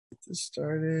this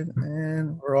started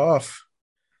and we're off.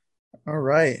 All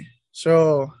right.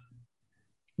 So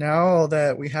now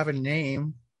that we have a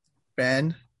name,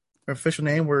 Ben, our official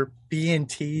name, we're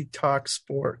B&T Talk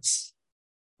Sports.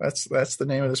 That's the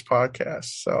name of this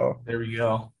podcast. So There we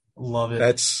go. Love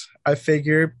it. I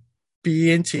figure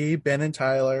B&T, Ben and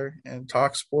Tyler, and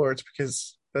Talk Sports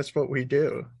because that's what we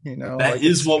do. That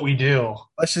is what we do.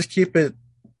 Let's just keep it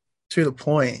to the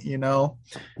point.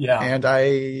 Yeah. And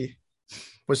I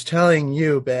was telling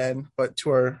you, Ben, but to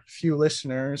our few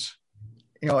listeners,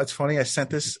 it's funny. I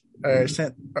sent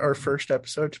our first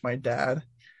episode to my dad,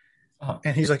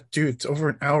 and he's like, "Dude, it's over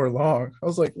an hour long." I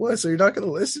was like, "What? So you're not going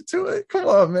to listen to it? Come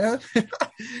on, man."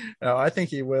 No, I think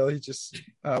he will. He just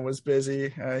was busy.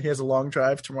 He has a long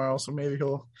drive tomorrow, so maybe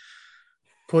he'll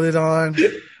put it on.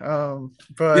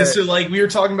 But yeah, so like we were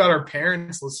talking about our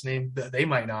parents listening, they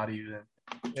might not even.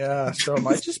 Yeah, so it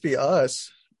might just be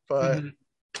us, but.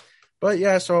 But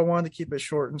yeah, so I wanted to keep it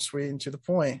short and sweet and to the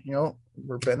point.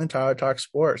 We're Ben and Tyler Talk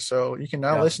Sports, so you can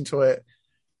now listen to it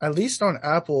at least on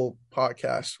Apple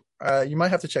Podcasts. You might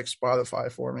have to check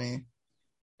Spotify for me,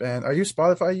 Ben. Are you a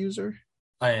Spotify user?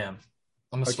 I am.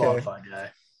 I'm a Spotify guy.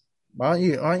 Why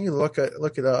don't you look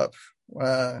it up?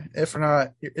 If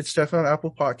not, it's definitely on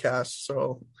Apple Podcasts.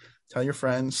 So tell your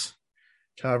friends,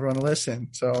 tell everyone to listen.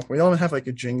 So we don't have like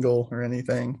a jingle or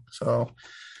anything. So,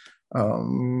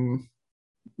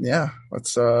 yeah,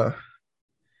 let's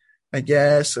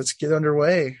get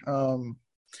underway.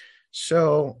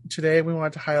 So today we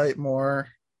wanted to highlight more.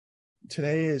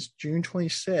 Today is June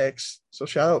 26th, so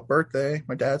shout out birthday,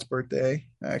 my dad's birthday,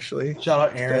 actually. Shout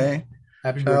out Aaron. Today.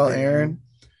 Happy shout birthday, out Aaron,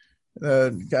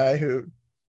 the guy who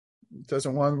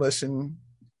doesn't want to listen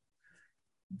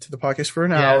to the podcast for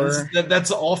an hour.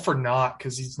 That's all for naught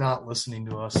because he's not listening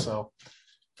to us, so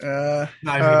not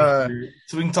even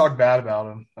so we can talk bad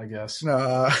about him, I guess.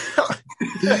 Yeah,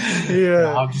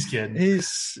 no, I'm just kidding.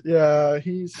 He's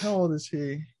how old is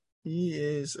he? He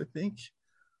is, I think,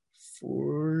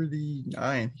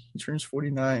 49. He turns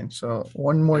 49. So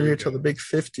one more year till the big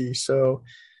 50. So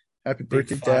happy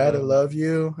birthday, Dad. I love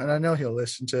you. And I know he'll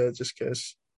listen to it just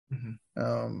because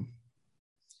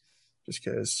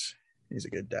he's a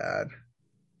good dad.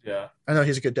 Yeah. I know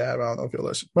he's a good dad, but I don't know if he'll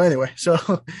listen. But anyway, so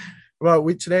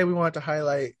today we wanted to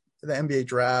highlight the NBA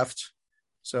draft.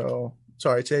 So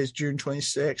today's June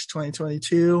 26,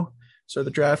 2022. So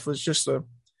the draft was just a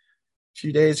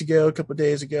couple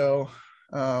days ago.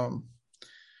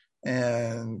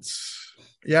 And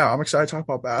yeah, I'm excited to talk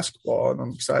about basketball, and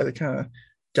I'm excited to kind of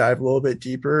dive a little bit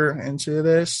deeper into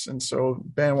this. And so,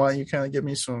 Ben, why don't you kind of give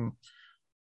me some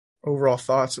overall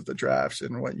thoughts of the draft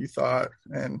and what you thought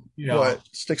and what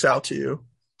sticks out to you?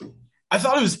 I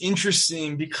thought it was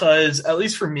interesting because, at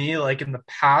least for me, like in the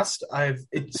past,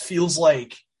 it feels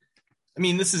like, I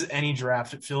mean, this is any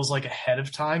draft. It feels like ahead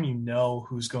of time, you know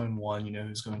who's going 1, you know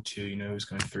who's going 2, you know who's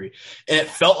going 3. And it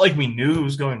felt like we knew who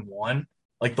was going 1,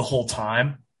 like the whole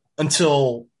time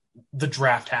until the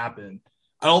draft happened.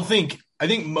 I think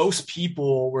most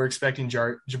people were expecting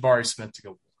Jabari Smith to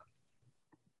go 1.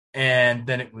 And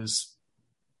then it was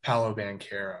Paolo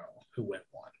Banchero who went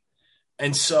 1.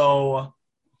 And so,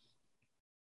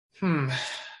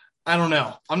 I don't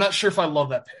know. I'm not sure if I love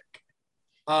that pick.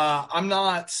 I'm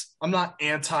not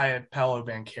anti Paolo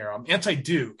Banchero. I'm anti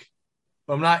Duke,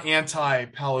 but I'm not anti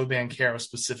Paolo Banchero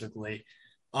specifically.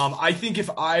 I think if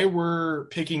I were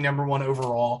picking number 1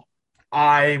 overall,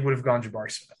 I would have gone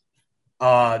Jabari Smith.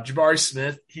 Jabari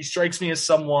Smith, he strikes me as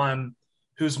someone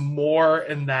who's more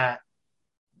in that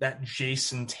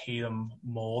Jason Tatum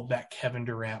mold, that Kevin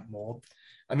Durant mold.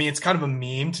 I mean, it's kind of a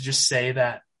meme to just say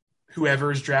that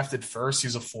whoever is drafted first,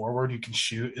 who's a forward who can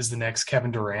shoot, is the next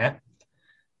Kevin Durant.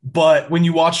 But when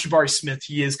you watch Jabari Smith,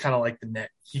 he is kind of like the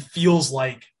net. He feels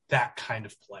like that kind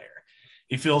of player.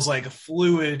 He feels like a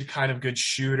fluid, kind of good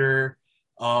shooter,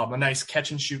 a nice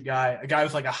catch and shoot guy, a guy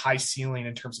with like a high ceiling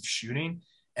in terms of shooting.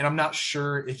 And I'm not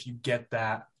sure if you get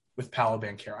that with Paolo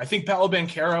Banchero. I think Paolo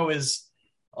Banchero is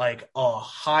like a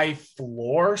high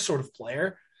floor sort of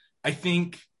player. I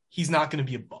think he's not going to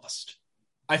be a bust.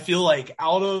 I feel like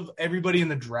out of everybody in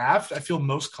the draft, I feel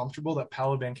most comfortable that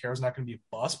Paolo Banchero is not going to be a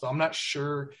bust, but I'm not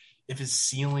sure if his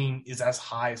ceiling is as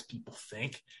high as people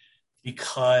think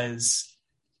because,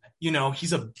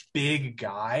 he's a big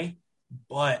guy,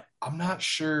 but I'm not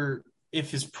sure if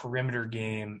his perimeter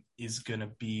game is going to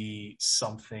be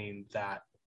something that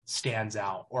stands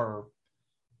out or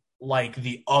like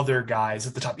the other guys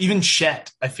at the top. Even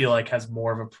Chet, I feel like, has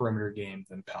more of a perimeter game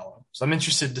than Paolo. So I'm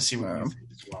interested to see what you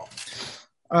think as well.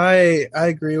 I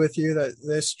agree with you that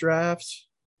this draft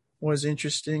was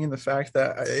interesting in the fact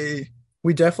that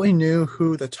we definitely knew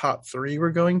who the top 3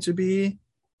 were going to be.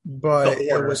 but The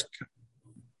it order. was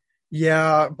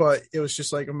yeah, but it was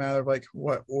just like a matter of like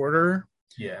what order.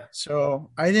 Yeah. So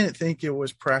I didn't think it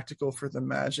was practical for the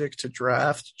Magic to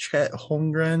draft Chet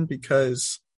Holmgren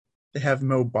because they have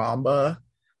Mo Bamba,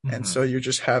 and Mm-hmm. so you're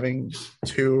just having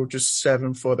two just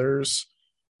 7-footers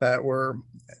that were.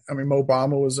 I mean, Mo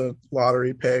Bamba was a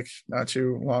lottery pick not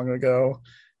too long ago,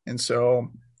 and so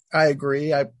I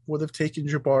agree. I would have taken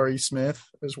Jabari Smith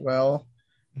as well,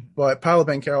 but Paolo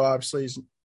Banchero obviously is,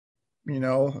 you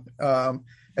know,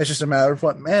 it's just a matter of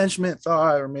what management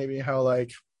thought, or maybe how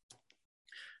like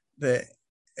that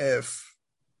if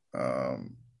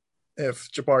um,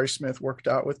 if Jabari Smith worked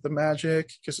out with the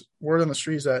Magic, because word on the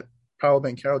street is that Paolo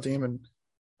Banchero didn't even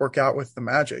work out with the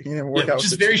Magic. He didn't Yeah, work out which with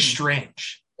is the very team.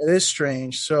 strange. It is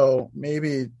strange. So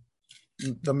maybe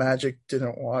the Magic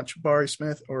didn't want Jabari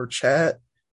Smith or Chet.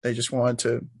 They just wanted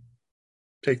to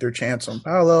take their chance on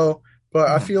Paolo. But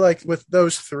I Mm-hmm. feel like with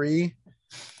those three,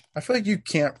 I feel like you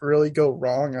can't really go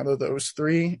wrong out of those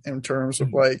three in terms of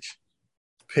Mm-hmm. like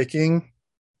picking.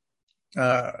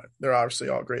 They're obviously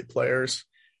all great players.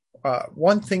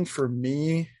 One thing for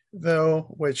me, though,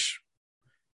 which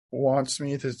wants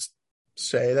me to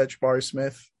say that Jabari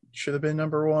Smith should have been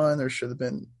number one or should have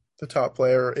been the top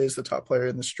player, is the top player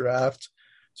in this draft,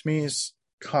 to me is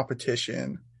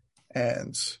competition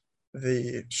and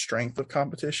the strength of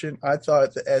competition. I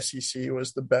thought the SEC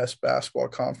was the best basketball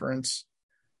conference,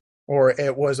 or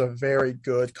it was a very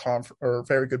good or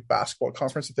very good basketball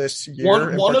conference this year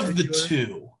in One of the particular.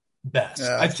 two best.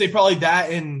 Yeah. I'd say probably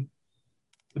that in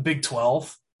the Big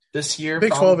 12 this year,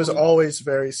 Big 12 is probably. always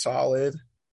very solid.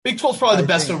 Big 12 is probably I the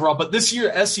best think overall, but this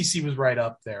year SEC was right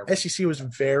up there. SEC was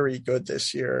very good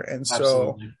this year. And so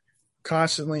Absolutely.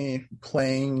 constantly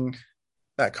playing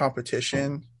that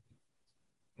competition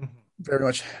Mm-hmm. very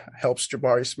much helps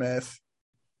Jabari Smith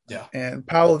Yeah. and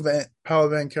Paolo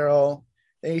Banchero.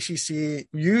 The ACC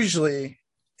usually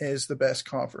is the best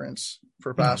conference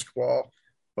for Mm-hmm. basketball,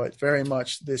 but very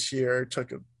much this year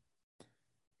took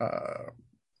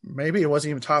maybe it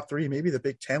wasn't even top three. Maybe the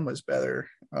Big Ten was better.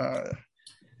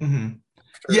 Mm-hmm.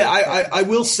 Yeah, I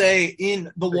will say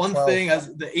in the one 12. thing as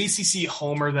the ACC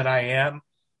homer that I am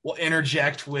will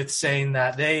interject with saying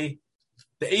that the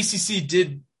ACC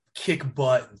did kick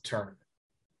butt in the tournament.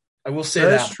 I will say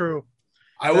That is that. true.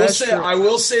 I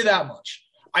will say that much.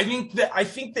 I think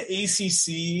the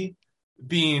ACC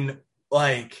being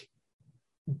like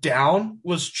down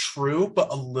was true,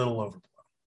 but a little overblown.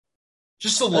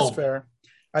 Just a That's little bit. fair.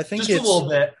 I think Just a little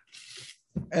bit.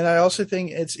 and I also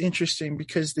think it's interesting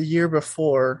because the year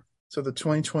before, so the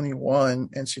 2021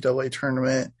 NCAA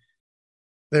tournament,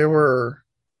 there were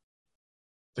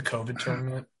The COVID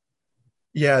tournament.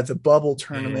 the bubble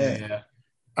tournament. Yeah.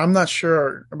 I'm not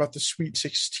sure about the Sweet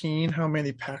 16, how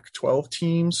many Pac-12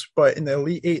 teams, but in the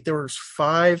Elite Eight, there was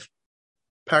 5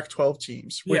 Pac-12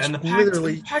 teams, which and the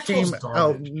literally came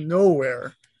out of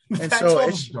nowhere. The And so Pac-12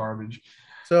 it's is garbage.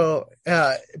 so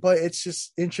but it's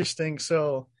just interesting.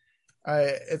 So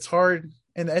it's hard,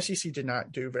 and the SEC did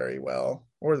not do very well,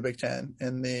 or the Big Ten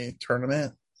in the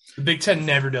tournament. The Big Ten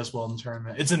never does well in the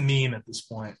tournament. It's a meme at this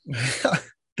point.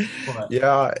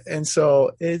 Yeah, and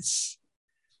so it's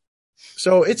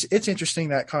interesting,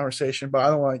 that conversation, but I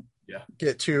don't want to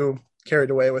get too carried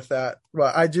away with that.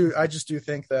 But I just do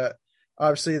think that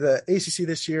obviously the ACC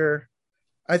this year,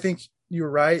 I think you're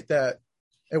right that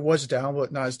it was down,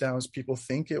 but not as down as people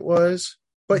think it was.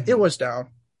 But it was down.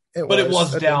 It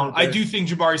was down. I do think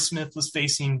Jabari Smith was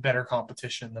facing better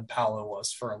competition than Paolo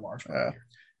was for a large part of the year.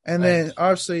 And then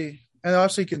obviously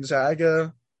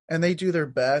Gonzaga, and they do their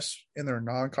best in their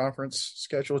non-conference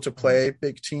schedule to play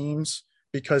big teams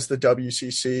because the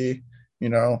WCC,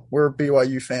 we're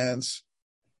BYU fans.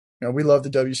 We love the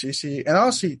WCC. And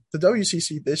honestly, the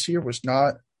WCC this year was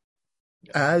not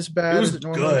as bad as it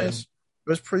normally is. It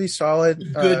was pretty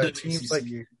solid. Good teams like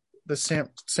the San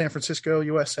Francisco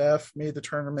USF made the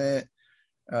tournament.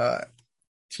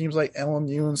 Teams like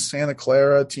LMU and Santa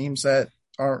Clara, teams that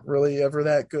aren't really ever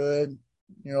that good,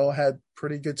 had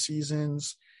pretty good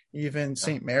seasons. Even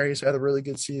St. Mary's had a really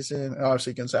good season. And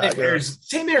obviously Gonzaga.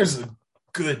 St. Mary's is a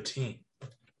good team.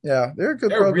 Yeah, they're a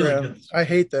good program. Really good. I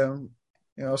hate them.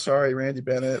 Sorry, Randy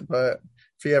Bennett, but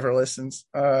if he ever listens.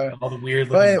 All the weird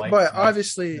but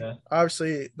obviously the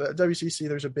WCC,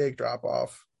 there's a big drop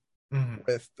off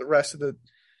with the rest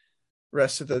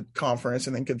of the conference,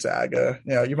 and then Gonzaga.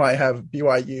 You might have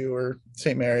BYU or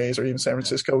St. Mary's or even San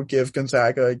Francisco give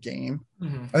Gonzaga a game.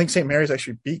 I think St. Mary's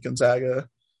actually beat Gonzaga.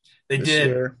 They did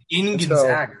year. In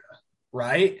Gonzaga,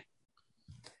 right?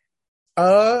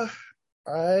 I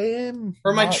am.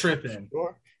 Or am I tripping?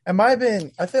 Sure. It might have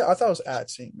been. I thought it was at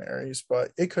St. Mary's,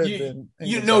 but it could have been.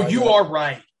 You are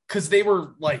right. because they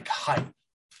were like hype.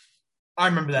 I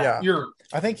remember that. Yeah.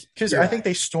 I think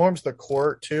they stormed the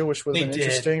court too, which would have been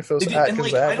interesting if it was at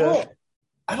Gonzaga.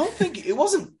 I don't think it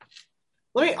wasn't.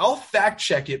 I'll fact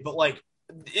check it, but like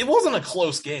it wasn't a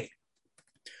close game.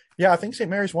 Yeah, I think St.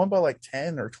 Mary's won by like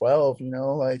 10 or 12.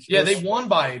 They won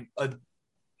by a.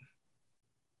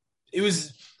 It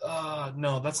was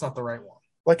no, that's not the right one.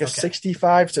 Like a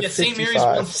 65 to 55. St. Mary's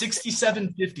won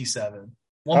 67-57.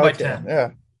 Won by 10.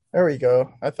 Yeah, there we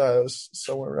go. I thought it was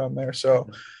somewhere around there. So,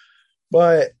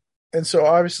 so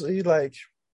obviously, like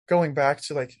going back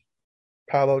to like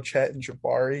Paolo, Chet, and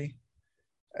Jabari,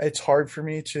 it's hard for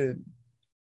me to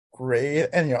grade.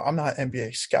 And I'm not an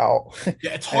NBA scout.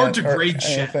 Yeah, it's hard to grade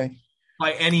Chet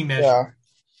by any measure.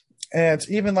 Yeah, and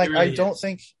even like I don't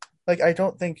think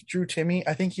Drew Timme.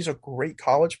 I think he's a great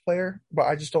college player, but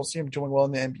I just don't see him doing well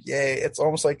in the NBA. It's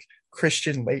almost like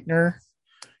Christian Laettner.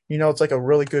 It's like a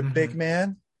really good big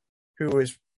man who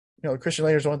is, Christian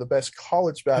Laettner is one of the best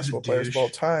college basketball players of all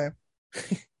time.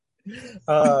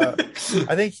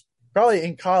 I think probably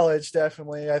in college,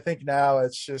 definitely. I think now I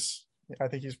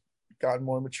think he's gotten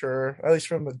more mature, at least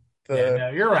from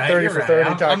the you're right. 30 for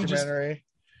 30 documentary.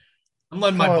 I'm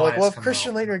letting my bias if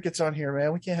Christian Laettner gets on here,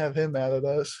 man, we can't have him mad at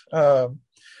us.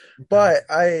 But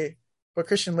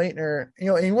Christian Laettner,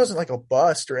 he wasn't like a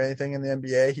bust or anything in the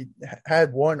NBA. He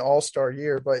had one All-Star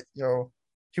year, but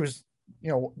he was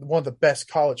one of the best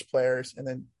college players, and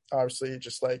then obviously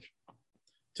just like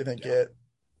didn't get.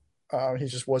 He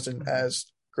just wasn't as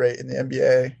great in the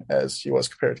NBA as he was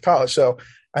compared to college. So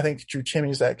I think Drew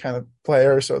Timme's that kind of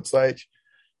player. So it's like,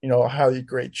 how you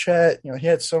grade Chet. He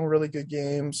had some really good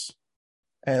games.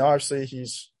 And obviously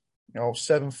he's,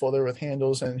 7-footer with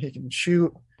handles and he can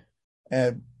shoot.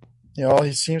 And,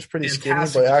 he seems pretty skinny,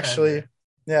 but actually,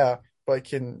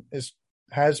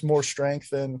 has more strength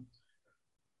than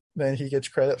he gets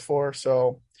credit for.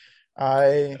 So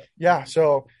and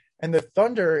the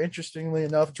Thunder, interestingly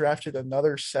enough, drafted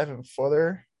another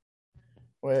 7-footer,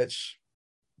 which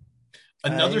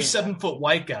another 7-foot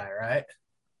white guy, right?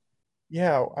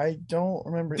 Yeah, I don't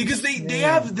remember because they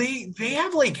have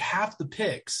like half the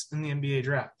picks in the NBA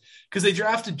draft because they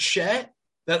drafted Chet,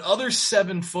 that other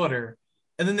 7-footer,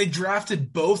 and then they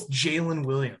drafted both Jalen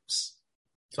Williams,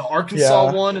 the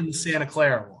Arkansas one and the Santa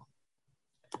Clara one.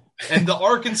 And the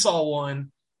Arkansas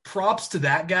one, props to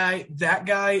that guy. That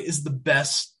guy is the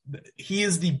best. He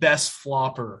is the best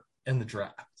flopper in the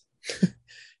draft.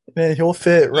 Man, he'll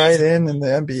fit right in the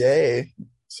NBA.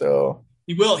 So.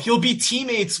 He will. He'll be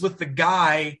teammates with the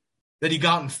guy that he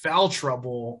got in foul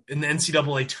trouble in the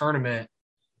NCAA tournament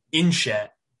in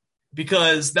Chet,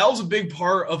 because that was a big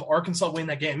part of Arkansas winning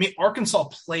that game. I mean, Arkansas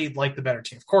played like the better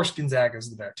team. Of course, Gonzaga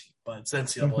is the better team, but it's the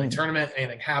NCAA tournament.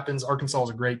 Anything happens. Arkansas is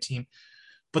a great team.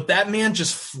 But that man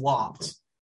just flopped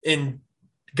and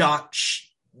got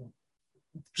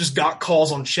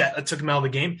calls on Chet that took him out of the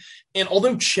game. And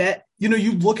although Chet,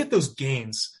 you look at those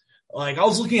games, like I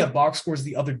was looking at box scores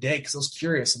the other day because I was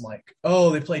curious. I'm like,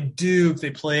 oh, they played Duke, they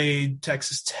played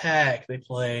Texas Tech, they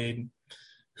played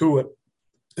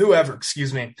whoever,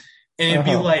 excuse me. And it'd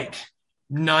be like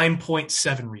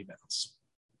 9.7 rebounds.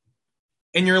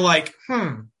 And you're like,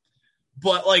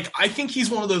 But like, I think he's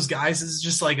one of those guys. This is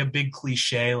just like a big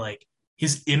cliche. Like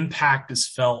his impact is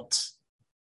felt,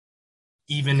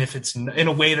 even if it's in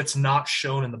a way that's not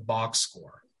shown in the box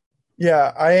score.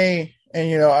 Yeah, I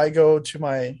go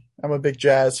to I'm a big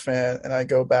Jazz fan, and I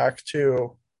go back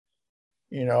to,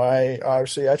 I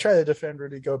try to defend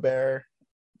Rudy Gobert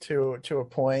to a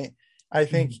point. I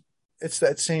think it's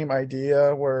that same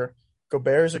idea where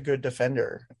Gobert is a good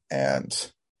defender,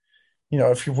 and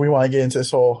if we want to get into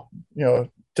this whole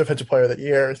defensive player of the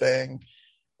year thing,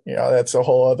 that's a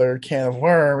whole other can of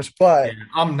worms. But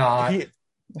I'm not.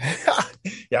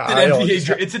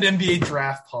 It's an NBA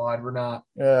draft pod. We're not.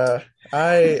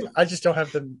 I just don't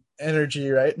have the energy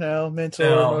right now, mental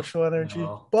or emotional energy.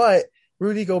 No. But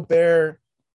Rudy Gobert,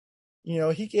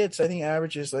 he gets, I think,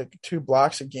 averages like 2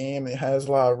 blocks a game. He has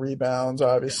a lot of rebounds,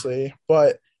 obviously,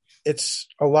 but it's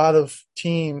a lot of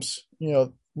teams,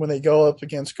 when they go up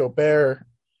against Gobert,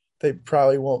 they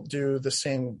probably won't do the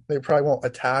same. They probably won't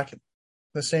attack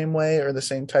the same way or the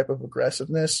same type of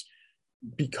aggressiveness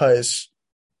because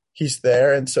he's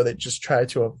there. And so they just try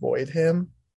to avoid him.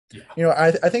 Yeah.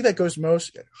 I think that goes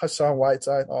most Hassan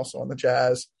Whiteside also on the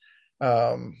Jazz.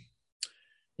 Even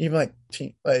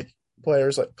like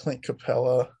players like Clint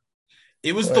Capella.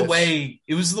 It was the way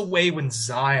when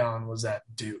Zion was at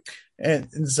Duke. And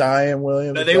Zion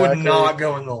Williams. They would not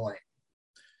go in the lane.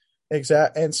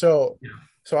 Exactly. And so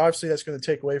obviously that's going to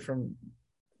take away from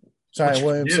Zion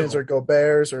Williamson's or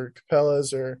Gobert's or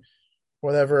Capella's or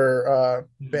whatever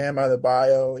Bam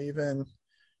Adebayo even.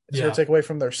 It's going to take away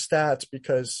from their stats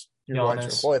because you're going to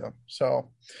avoid them.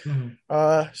 So,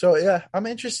 so yeah, I'm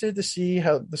interested to see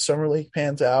how the summer league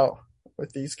pans out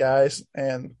with these guys,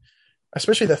 and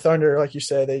especially the Thunder. Like you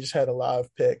said, they just had a lot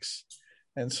of picks,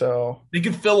 and so they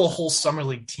could fill a whole summer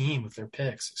league team with their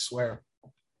picks. I swear.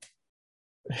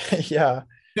 Yeah,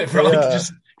 they probably could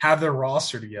just have their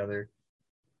roster together.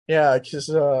 Yeah, because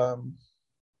I'm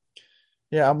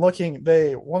looking.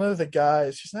 One of the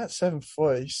guys, he's not 7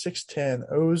 foot, he's 6'10".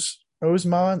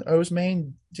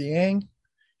 Ousmane Dieng.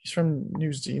 He's from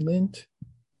New Zealand.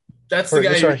 That's the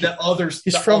guy.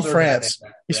 He's from France.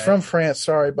 He's from France.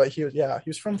 Sorry, but he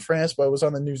was from France, but was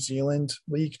on the New Zealand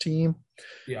league team.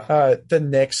 Yeah. The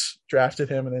Knicks drafted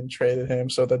him and then traded him.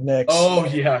 So the Knicks. Oh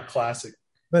yeah, classic.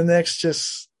 The Knicks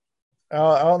just,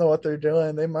 I don't know what they're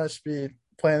doing. They must be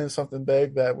planning something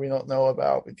big that we don't know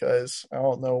about, because I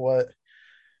don't know what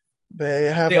they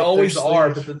have. They always are,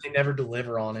 but then they never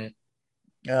deliver on it.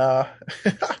 The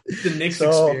Knicks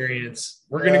experience.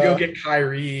 We're gonna go get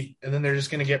Kyrie, and then they're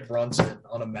just gonna get Brunson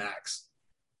on a max.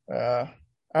 I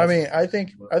mean, I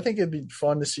think it'd be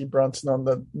fun to see Brunson on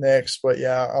the Knicks, but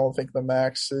yeah, I don't think the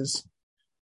max is.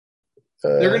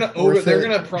 They're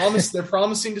gonna promise. They're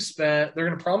promising to spend. They're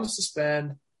gonna promise to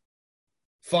spend.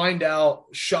 Find out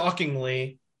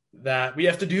shockingly that we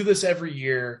have to do this every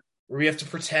year, where we have to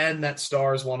pretend that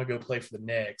stars want to go play for the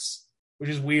Knicks,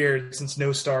 which is weird since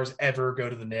no stars ever go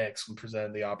to the Knicks when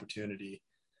presented the opportunity.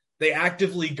 They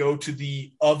actively go to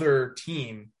the other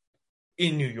team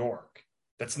in New York.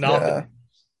 That's not the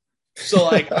Knicks. So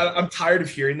like, I'm tired of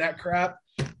hearing that crap.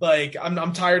 Like,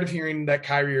 I'm tired of hearing that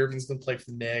Kyrie Irving's going to play for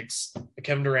the Knicks, that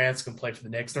Kevin Durant's going to play for the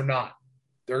Knicks. They're not.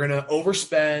 They're going to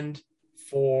overspend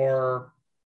for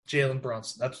Jalen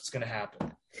Brunson. That's what's going to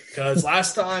happen. Because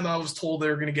last time I was told they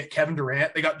were going to get Kevin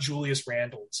Durant, they got Julius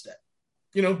Randle instead.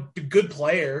 You know, a good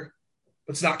player,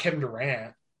 but it's not Kevin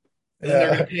Durant. And then they're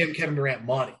going to pay him Kevin Durant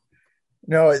money.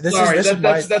 No,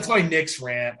 that's my Knicks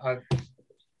rant. I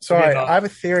have a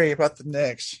theory about the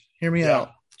Knicks. Hear me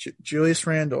out. Julius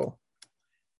Randle,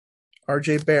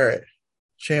 R.J. Barrett,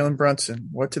 Jalen Brunson.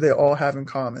 What do they all have in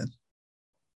common?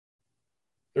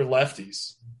 They're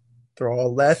lefties. They're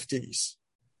all lefties.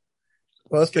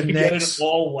 Well, if the Knicks get an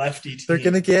all lefty team. They're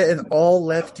going to get an all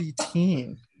lefty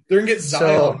team. They're going to get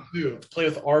Zion too to play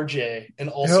with RJ and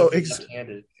also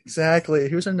left-handed. Exactly.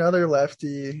 Who's another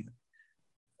lefty?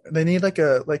 They need like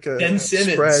a Ben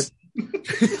Simmons. Spread.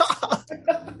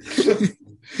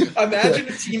 Imagine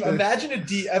a team.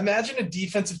 Imagine a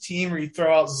defensive team where you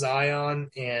throw out Zion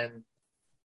and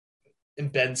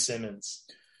Ben Simmons.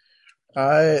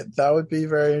 That would be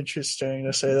very interesting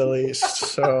to say the least.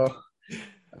 So.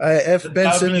 If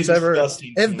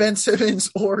Ben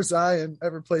Simmons or Zion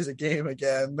ever plays a game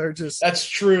again, they're just. That's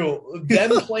true.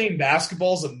 Them playing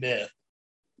basketball is a myth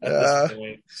at this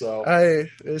point. So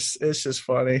it's just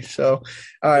funny. So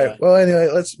all right. Well, anyway,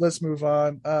 let's move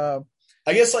on. I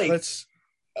guess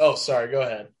Oh, sorry. Go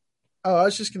ahead. Oh, I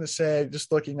was just gonna say,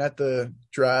 just looking at the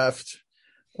draft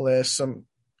list, some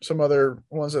other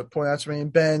ones that point out to me.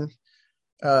 Ben,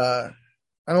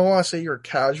 I don't want to say you're a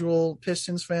casual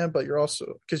Pistons fan, but you're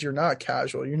also, because you're not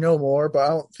casual. You know more, but I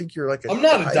don't think you're like I'm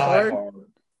not a diehard.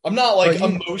 I'm not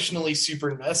emotionally super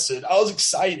invested. I was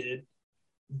excited,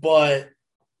 but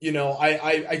you know,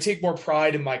 I take more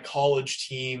pride in my college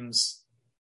teams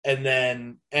and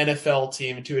then NFL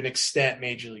team, and to an extent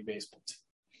Major League Baseball team.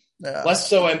 Yeah. Less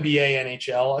so NBA,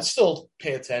 NHL. I still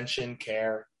pay attention,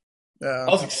 care. Yeah. I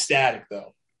was ecstatic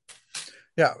though.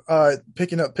 Yeah.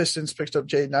 Picking up Pistons, picked up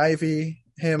Jaden Ivey.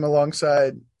 Him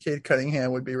alongside Cade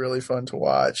Cunningham would be really fun to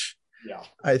watch. Yeah.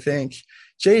 I think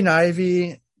Jaden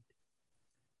Ivey,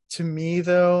 to me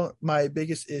though, my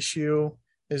biggest issue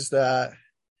is that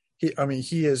he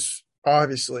is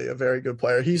obviously a very good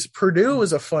player. Purdue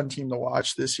is a fun team to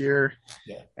watch this year.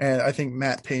 Yeah. And I think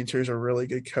Matt Painter's a really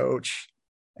good coach.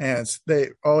 And they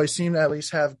always seem to at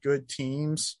least have good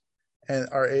teams and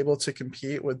are able to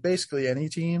compete with basically any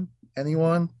team,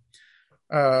 anyone.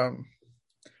 But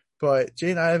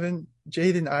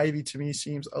Jaden Ivey to me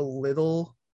seems a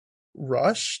little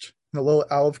rushed and a little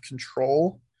out of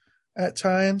control at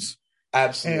times.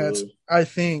 Absolutely. And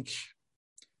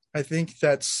I think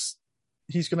that's,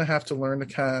 he's going to have to learn to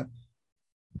kind of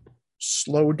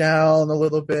slow down a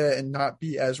little bit and not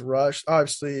be as rushed.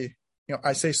 Obviously, you know,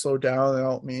 I say slow down, I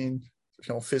don't mean,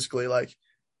 you know, physically like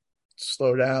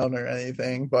slow down or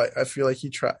anything, but I feel like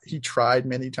he tried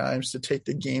many times to take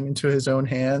the game into his own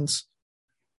hands.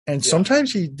 And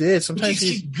sometimes he did. Sometimes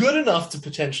he's good enough to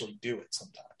potentially do it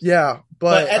sometimes. Yeah,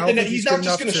 but he's not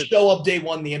just going to show up day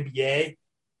one in the NBA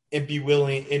and be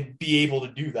willing and be able to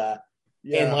do that.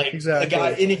 And like exactly. a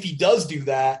guy, and if he does do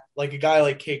that, like a guy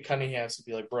like Cade Cunningham has to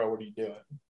be like, bro, what are you doing?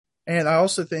 And I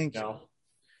also think,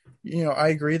 I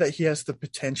agree that he has the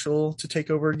potential to take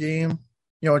over a game,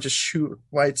 just shoot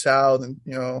lights out and,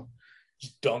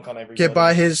 just dunk on everybody. Get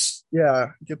by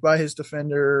his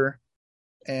defender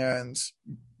and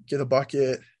get a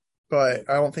bucket. But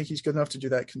I don't think he's good enough to do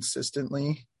that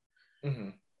consistently. Mm-hmm.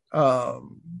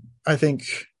 I think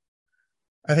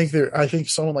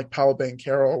someone like Paolo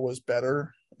Banchero was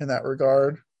better in that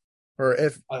regard. Or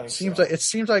it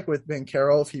seems like with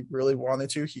Banchero, if he really wanted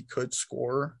to, he could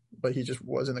score, but he just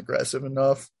wasn't aggressive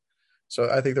enough. So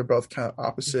I think they're both kind of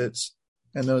opposites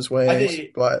in those ways.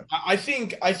 I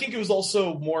think it was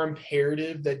also more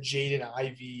imperative that Jaden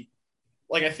Ivey,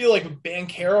 like I feel like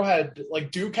Banchero had,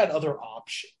 like Duke had other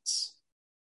options.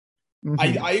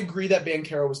 Mm-hmm. I agree that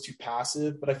Banchero was too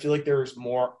passive, but I feel like there's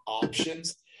more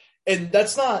options. And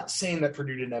that's not saying that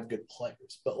Purdue didn't have good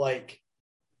players, but like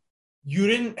you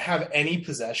didn't have any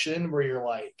possession where you're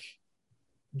like,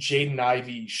 Jaden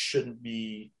Ivey shouldn't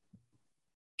be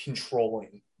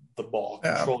controlling the ball,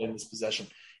 controlling this possession.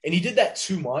 And he did that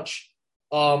too much.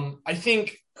 I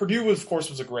think Purdue, of course,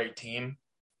 was a great team,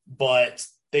 but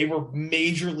they were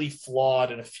majorly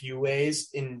flawed in a few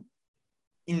ways,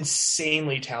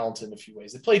 insanely talented in a few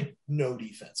ways. They played no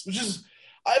defense, which is,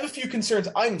 I have a few concerns.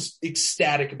 I'm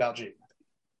ecstatic about Jaden,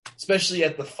 especially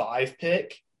at the 5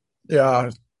 pick. Yeah.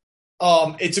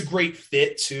 It's a great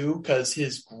fit too, because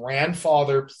his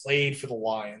grandfather played for the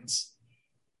Lions.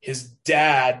 His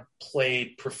dad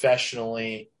played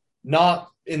professionally, not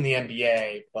in the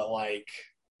NBA, but like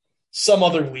some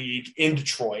other league in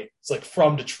Detroit. It's like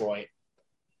from Detroit.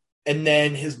 And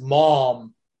then his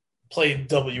mom played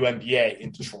WNBA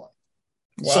in Detroit.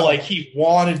 Wow. So like he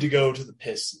wanted to go to the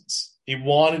Pistons. He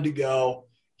wanted to go.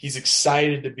 He's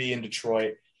excited to be in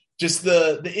Detroit. Just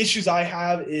the issues I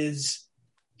have is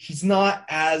he's not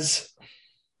as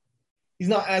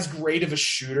great of a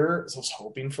shooter as I was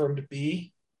hoping for him to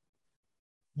be.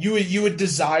 You would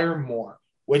desire more,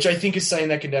 which I think is something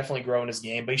that can definitely grow in his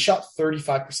game. But he shot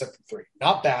 35% from 3.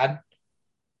 Not bad.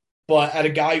 But at a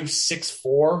guy who's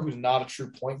 6'4", who's not a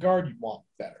true point guard, you want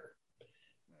better.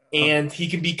 And he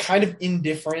can be kind of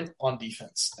indifferent on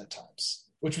defense at times,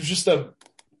 which was just a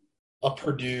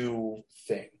Purdue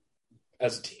thing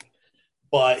as a team.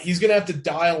 But he's going to have to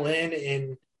dial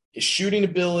in his shooting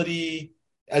ability,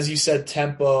 as you said,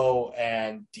 tempo,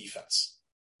 and defense,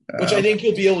 which I think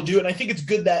he'll be able to do. And I think it's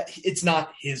good that it's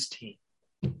not his team.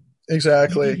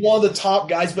 Exactly. He's one of the top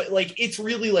guys, but like it's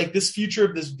really like this future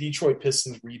of this Detroit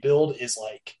Pistons rebuild is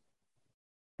like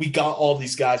we got all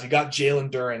these guys. We got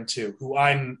Jalen Duren too, who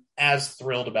I'm as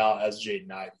thrilled about as Jaden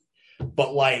Ivey.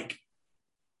 But like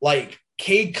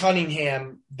Cade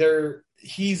Cunningham,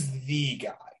 he's the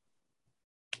guy.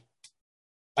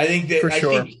 I think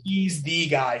he's the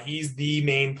guy. He's the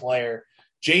main player.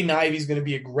 Jaden Ivey's going to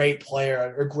be a great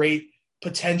player, a great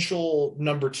potential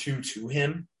number 2 to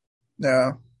him.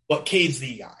 Yeah. But Cade's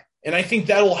the guy. And I think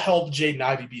that'll help Jaden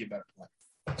Ivey be a better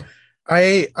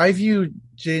player. I view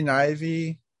Jaden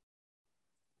Ivey,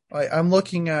 I'm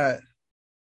looking at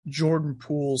Jordan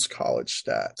Poole's college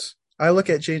stats. I look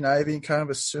at Jaden Ivey in kind of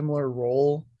a similar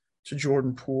role to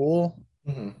Jordan Poole.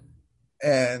 Mm-hmm.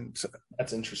 And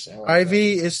that's interesting. Like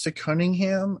Ivey is to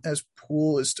Cunningham as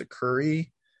Poole is to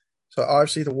Curry. So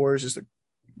obviously the Warriors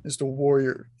is the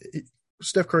Warrior.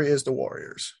 Steph Curry is the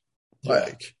Warriors.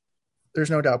 Yeah. There's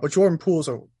no doubt. But Jordan Poole is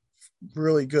a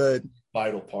really good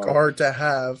vital part guard to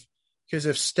have, because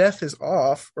if Steph is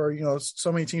off, or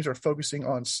so many teams are focusing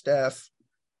on Steph,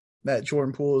 that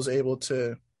Jordan Poole is able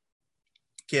to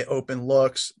get open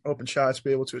looks, open shots,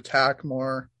 be able to attack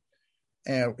more.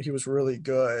 And he was really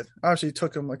good. Obviously, it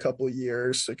took him a couple of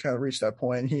years to kind of reach that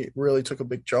point. He really took a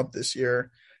big jump this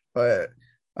year. But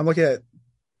I'm looking at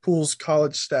Poole's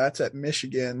college stats at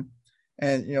Michigan,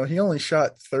 and, he only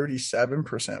shot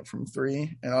 37% from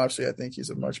 3. And obviously, I think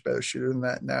he's a much better shooter than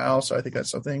that now. So I think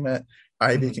that's something that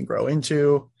Ivey can grow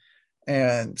into.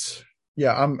 And,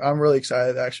 yeah, I'm really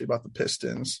excited actually about the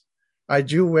Pistons. I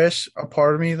do wish, a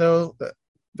part of me, though,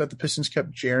 that the Pistons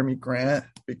kept Jeremy Grant,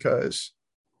 because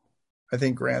I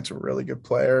think Grant's a really good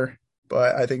player,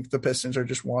 but I think the Pistons are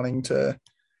just wanting to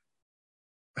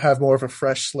have more of a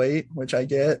fresh slate, which I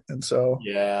get. And so,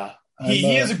 yeah,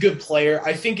 he is a good player.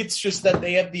 I think it's just that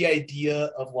they have the idea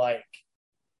of like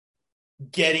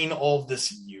getting all of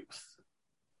this youth.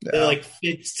 Yeah. It like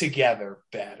fits together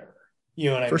better. You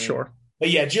know what I mean? For sure. But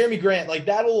yeah, Jeremy Grant, like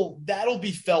that'll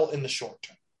be felt in the short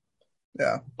term.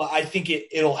 Yeah. But I think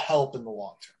it'll help in the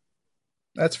long term.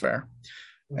 That's fair.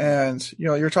 And,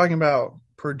 you're talking about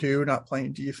Purdue not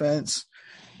playing defense.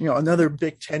 Another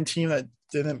Big Ten team that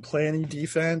didn't play any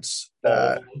defense. All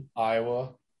of them,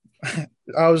 Iowa.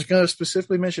 I was going to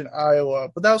specifically mention Iowa,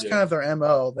 but that was kind of their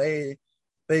MO. They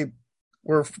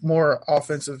were more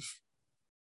offensively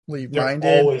minded.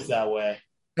 They're always that way.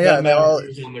 Yeah, they all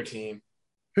who's on their team.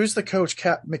 Who's the coach?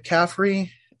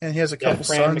 McCaffrey, and he has a couple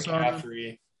sons on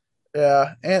him.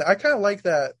 Yeah, and I kind of like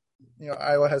that.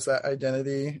 Iowa has that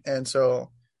identity, and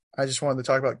so I just wanted to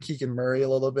talk about Keegan Murray a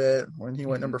little bit when he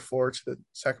went number 4 to the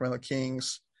Sacramento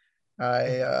Kings.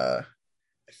 I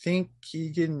think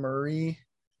Keegan Murray,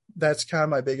 that's kind of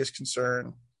my biggest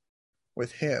concern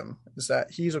with him, is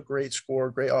that he's a great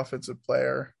scorer, great offensive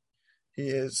player.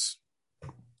 I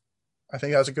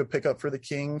think that was a good pickup for the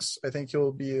Kings. I think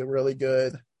he'll be a really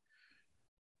good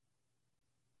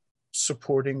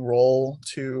supporting role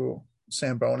to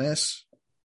Sabonis,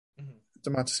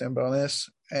 Domantas Sabonis,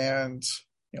 and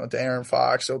De'Aaron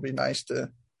Fox. It'll be nice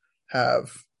to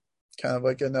have kind of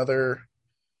like another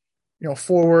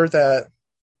forward that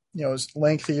is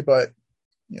lengthy but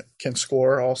can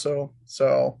score also.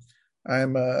 So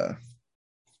I'm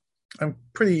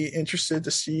pretty interested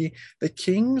to see the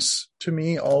Kings. To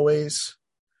me, always,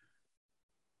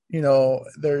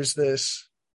 there's this.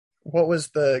 What was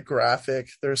the graphic?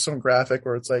 There's some graphic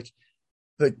where it's like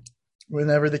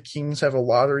whenever the Kings have a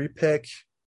lottery pick,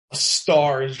 a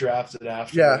star is drafted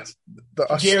after. Yeah,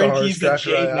 guarantees that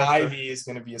Jaden Ivey is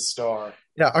going to be a star.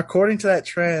 Yeah, according to that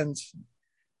trend,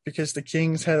 because the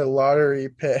Kings had a lottery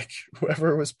pick,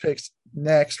 whoever was picked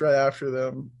next right after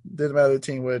them, didn't matter the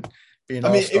team would be an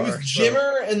all-star. It was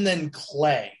Jimmer and then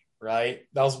Clay, right?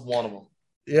 That was one of them.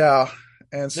 Yeah,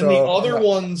 and so then the other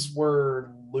ones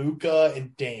were Luka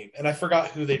and Dame, and I forgot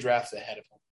who they drafted ahead of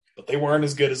him, but they weren't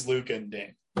as good as Luka and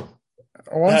Dame.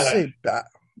 I want to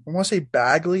say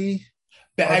Bagley,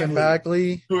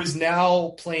 who is now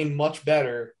playing much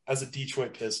better as a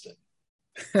Detroit Piston.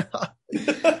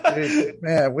 Dude,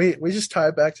 man, we just tie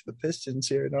it back to the Pistons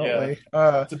here, don't we?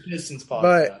 It's a Pistons podcast.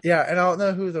 But yeah, and I don't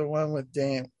know who the one with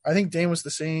Dame. I think Dame was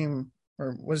the same,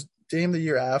 or was Dame the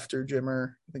year after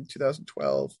Jimmer? I think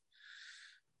 2012.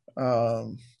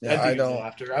 I don't.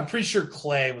 After. I'm pretty sure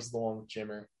Clay was the one with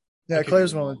Jimmer. Yeah, Clay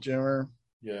was the one with Jimmer.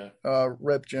 Yeah.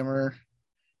 Rep Jimmer.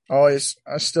 I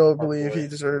still believe he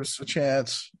deserves a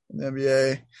chance in the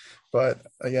NBA, but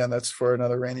again, that's for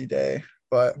another rainy day.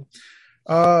 But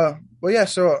I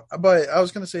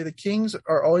was going to say the Kings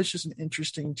are always just an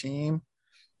interesting team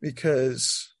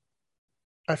because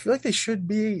I feel like they should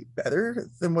be better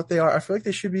than what they are. I feel like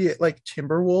they should be at like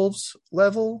Timberwolves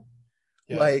level,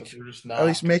 at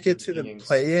least make it to the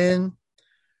play-in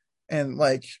and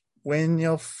like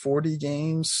win 40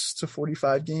 games to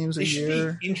 45 games a year. They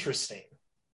should be interesting,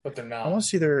 but they're not. I want to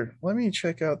see let me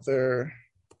check out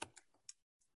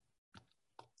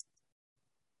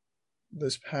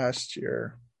this past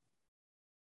year.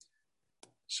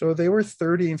 So they were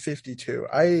 30-52.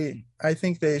 I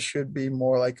think they should be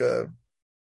more like a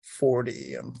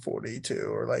 40-42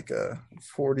 or like a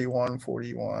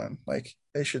 41-41. Like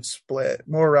they should split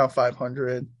more around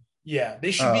 500. Yeah,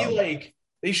 they should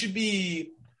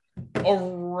be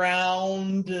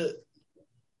around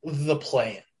the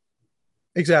play-in.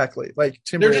 Exactly. Like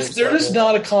they're just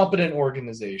not a competent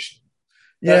organization.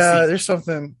 There's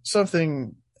something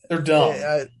they're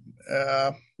dumb.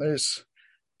 There's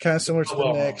kind of similar to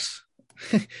the Knicks.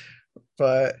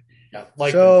 But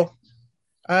I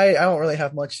don't really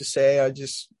have much to say.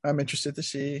 I'm interested to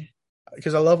see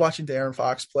because I love watching De'Aaron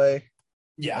Fox play.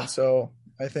 Yeah. And so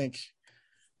I think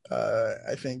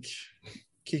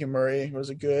Keegan Murray was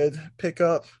a good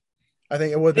pickup. I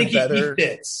think it would have been better.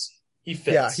 He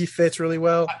fits. Yeah, he fits really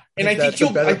well. And I think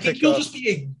he'll just be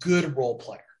a good role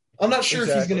player. I'm not sure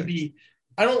if he's going to be.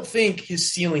 I don't think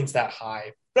his ceiling's that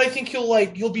high, but I think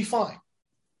he'll be fine.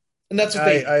 And that's what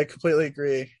I completely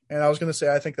agree. And I was going to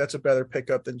say I think that's a better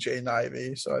pickup than Jaden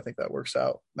Ivey, so I think that works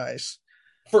out nice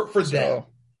for them.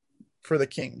 For the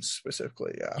Kings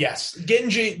specifically, yeah. Yes, getting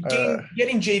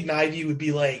Jaden Ivey would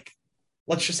be like,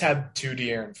 let's just have 2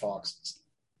 De'Aaron Foxes.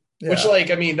 Yeah. Which,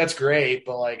 that's great,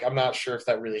 but I'm not sure if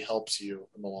that really helps you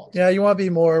in the long term. Yeah, you want to be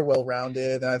more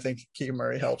well-rounded, and I think Keegan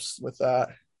Murray helps with that.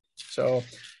 So,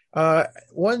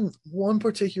 one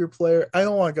particular player, I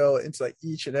don't want to go into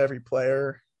each and every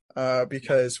player,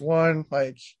 because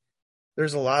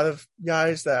there's a lot of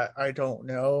guys that I don't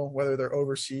know whether they're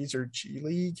overseas or G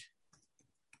League.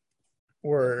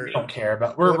 We don't care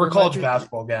about. We're college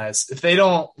basketball guys. If they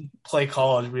don't play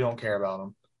college, we don't care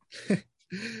about them.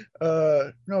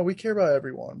 No, we care about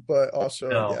everyone, but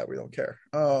also we don't care.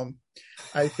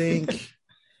 I think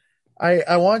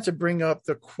I wanted to bring up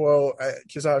the quote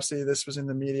because obviously this was in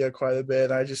the media quite a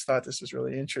bit. I just thought this was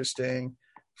really interesting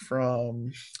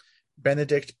from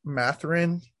Benedict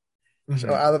Mathurin. Mm-hmm.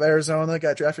 So out of Arizona,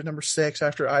 got drafted number 6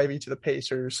 after Ivy to the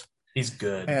Pacers. He's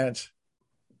good. And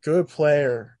good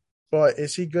player. But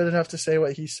is he good enough to say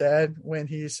what he said when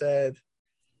he said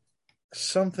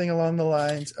something along the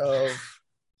lines of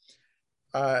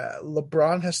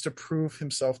LeBron has to prove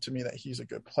himself to me that he's a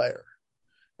good player.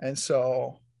 And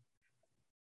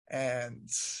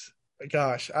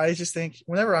gosh, I just think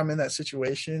whenever I'm in that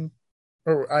situation,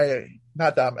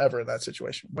 not that I'm ever in that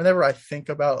situation, whenever I think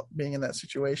about being in that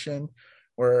situation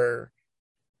where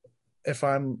if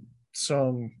I'm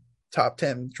some top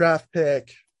 10 draft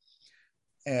pick,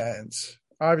 and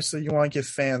obviously you want to give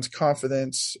fans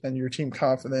confidence and your team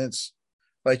confidence,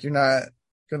 like you're not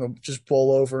going to just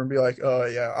bowl over and be like, oh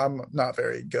yeah, I'm not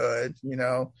very good,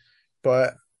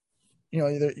 but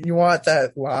you want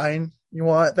that line, you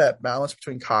want that balance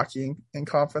between cocky and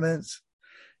confidence.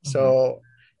 Mm-hmm. So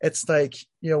it's like,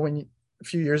 when a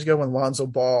few years ago when Lonzo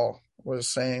Ball was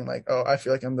saying like, oh, I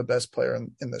feel like I'm the best player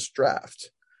in this draft.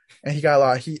 And he got a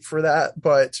lot of heat for that.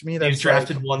 But to me, that's he was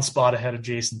drafted one spot ahead of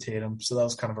Jason Tatum. So that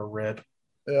was kind of a rip.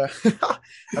 Yeah.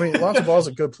 I mean, Lonzo Ball is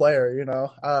a good player,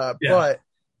 but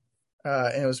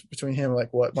and it was between him and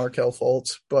Markelle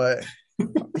Fultz. But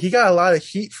he got a lot of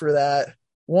heat for that.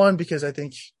 One, because I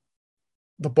think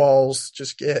the Balls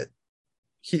just get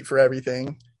heat for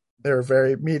everything. They're a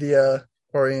very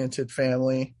media-oriented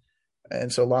family.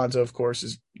 And so Lonzo, of course,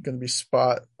 is going to be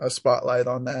a spotlight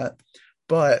on that.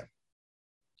 But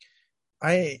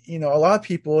a lot of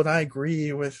people, and I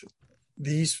agree with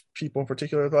these people in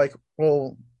particular, like,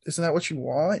 well, isn't that what you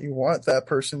want? You want that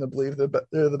person to believe that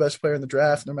they're the best player in the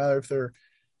draft, no matter if they're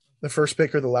the first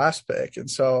pick or the last pick. And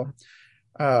so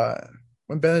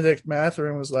when Benedict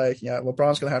Mathurin was like, yeah,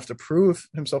 LeBron's going to have to prove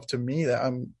himself to me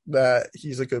that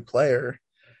he's a good player,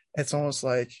 it's almost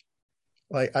like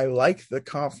I like the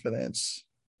confidence,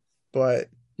 but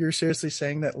you're seriously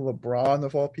saying that LeBron,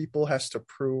 of all people, has to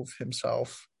prove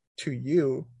himself to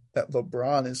you that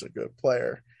LeBron is a good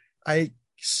player. I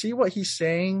see what he's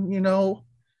saying,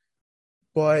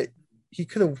 but he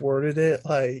could have worded it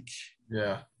like,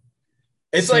 yeah.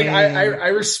 It's saying, like I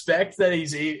respect that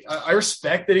I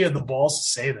respect that he had the balls to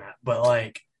say that,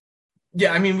 but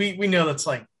yeah, I mean we know that's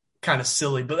kind of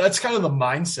silly, but that's kind of the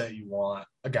mindset you want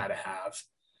a guy to have.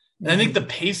 And I think the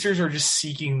Pacers are just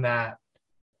seeking that.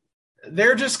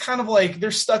 They're just kind of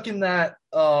they're stuck in that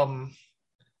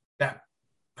that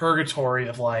purgatory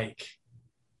of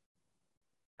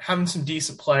having some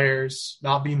decent players,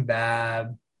 not being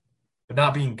bad, but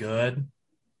not being good.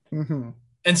 Mm-hmm.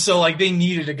 And so they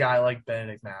needed a guy like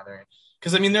Benedict Mathurin.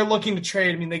 Because they're looking to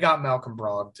trade. They got Malcolm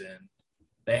Brogdon.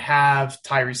 They have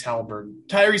Tyrese Halliburton.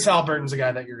 Tyrese Halliburton's a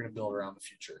guy that you're going to build around the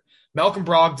future. Malcolm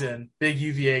Brogdon, big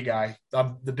UVA guy.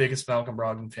 I'm the biggest Malcolm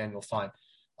Brogdon fan you'll find.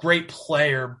 Great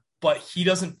player, but he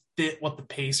doesn't fit what the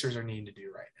Pacers are needing to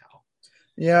do right now.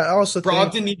 Yeah, I also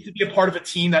Brogdon needs to be a part of a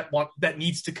team that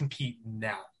needs to compete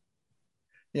now.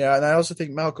 Yeah, and I also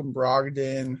think Malcolm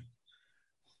Brogdon,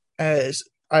 as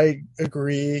I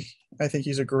agree, I think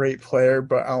he's a great player,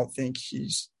 but I don't think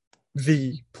he's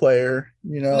the player.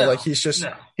 He's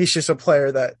just a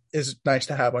player that is nice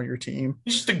to have on your team.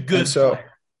 He's just a good player.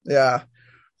 Yeah,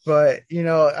 but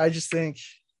I just think,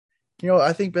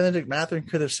 I think Benedict Mathurin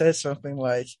could have said something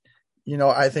like,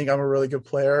 I think I'm a really good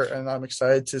player, and I'm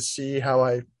excited to see how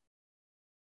I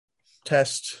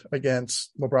test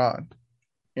against LeBron.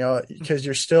 Because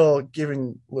you're still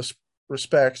giving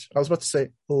respect. I was about to say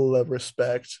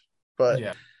respect, but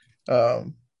yeah.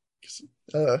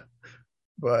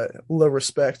 But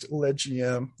respect,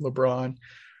 GM LeBron.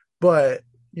 But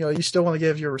you still want to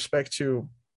give your respect to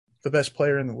the best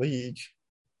player in the league.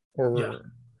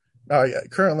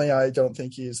 Currently, I don't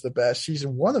think he's the best. He's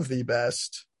one of the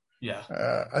best. Yeah.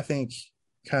 I think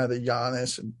kind of the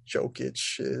Giannis and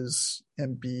Jokic's,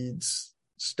 Embiid's,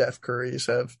 Steph Curry's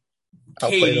have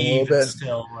outplayed him a little bit.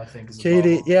 Still, I think is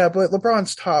KD, yeah, but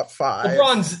LeBron's top 5.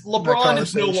 LeBron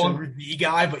is no longer the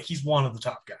guy, but he's one of the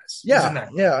top guys.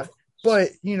 Yeah.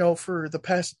 But for the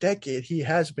past decade, he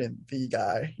has been the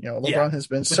guy. LeBron has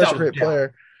been such a great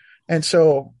player, and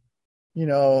so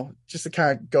just to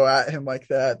kind of go at him like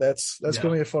that, that's going to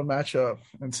be a fun matchup.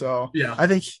 And so I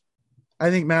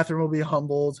think Mathurin will be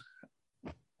humbled.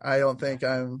 I don't think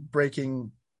I'm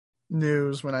breaking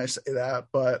news when I say that,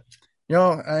 but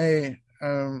I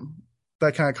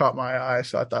that kind of caught my eye,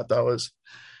 so I thought that was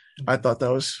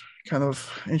kind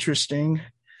of interesting.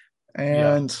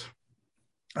 And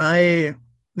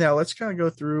let's kind of go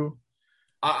through.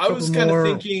 I was kind of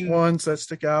thinking ones that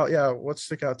stick out. Yeah, what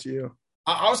stick out to you?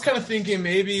 I was kind of thinking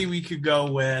maybe we could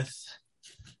go with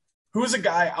who's a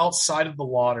guy outside of the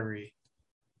lottery,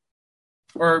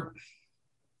 or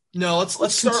No, let's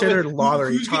start considered with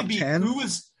lottery who's going to top be 10?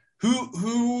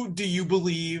 who do you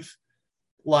believe,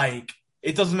 like,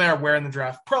 it doesn't matter where in the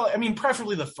draft. Probably, I mean,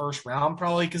 preferably the first round,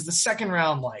 probably, because the second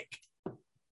round, like,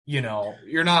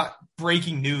 you're not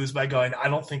breaking news by going, I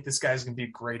don't think this guy's going to be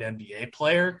a great NBA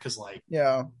player, because, like,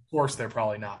 Yeah. of course they're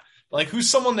probably not. But, like, who's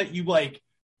someone that you, like,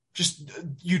 just,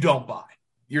 you don't buy?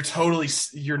 You're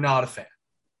not a fan.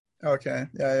 Okay.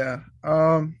 Yeah.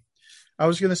 I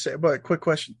was gonna say, but quick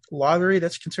question: lottery,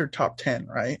 that's considered top 10,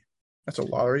 right? That's a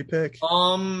lottery pick.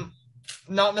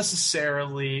 Not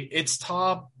necessarily. It's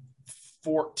top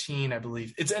 14, I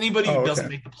believe. It's anybody who Oh, doesn't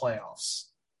okay. make the playoffs.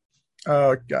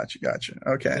 Oh, gotcha.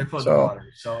 Okay. They're put in the So,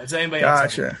 lottery. So it's anybody outside.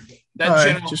 gotcha. All That right.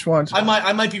 general. Just wanted.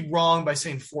 I might be wrong by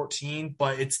saying 14,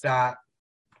 but it's that.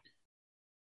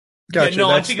 Yeah, Gotcha. no,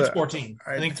 I That's think it's the. 14. All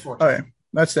I right. think it's 14. Okay.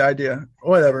 That's the idea.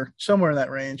 Whatever. Somewhere in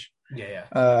that range.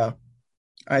 Yeah.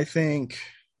 I think,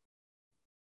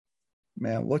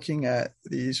 man, looking at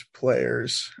these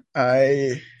players,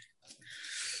 I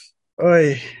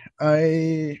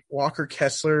Walker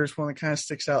Kessler is one that kind of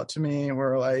sticks out to me.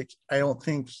 Where like I don't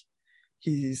think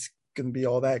he's going to be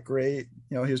all that great.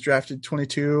 He was drafted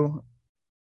 22,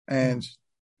 and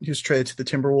he was traded to the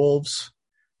Timberwolves.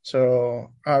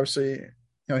 So obviously,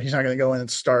 he's not going to go in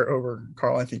and start over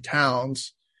Karl Anthony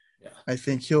Towns. Yeah. I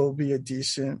think he'll be a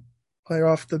decent player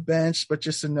off the bench, but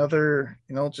just another,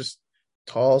 just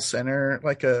tall center,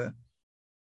 like a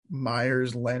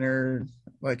Myers Leonard,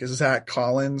 like a Zach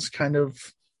Collins kind of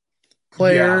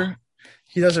player. Yeah.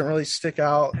 He doesn't really stick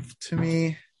out to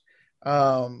me.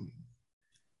 I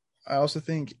also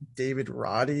think David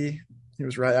Roddy. He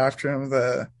was right after him.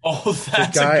 The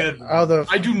guy a good one.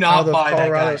 I do not buy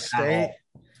Colorado that guy State.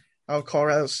 Out of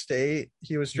Colorado State.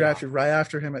 He was drafted right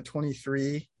after him at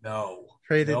 23. No.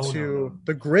 Traded to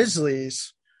the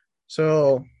Grizzlies.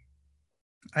 So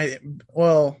Ben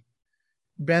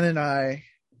and I,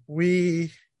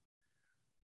 we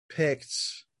picked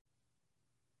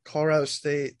Colorado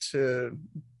State to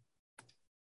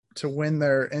win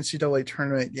their NCAA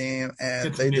tournament game,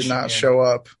 and they did not show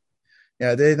up.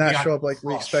 Yeah, they did not show up like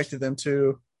we expected them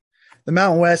to. The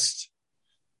Mountain West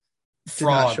did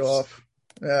not show up.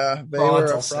 Yeah, they were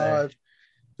a fraud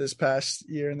this past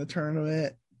year in the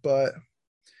tournament, but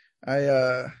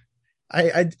I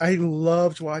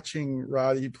loved watching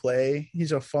Roddy play.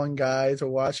 He's a fun guy to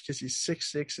watch because he's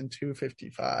 6'6" and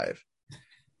 255.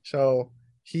 So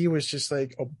he was just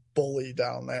like a bully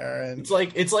down there, and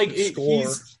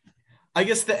he's. I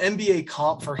guess the NBA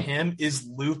comp for him is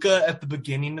Luka at the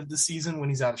beginning of the season when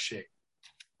he's out of shape.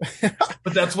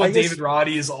 But that's what David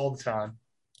Roddy is all the time.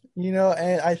 And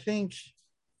I think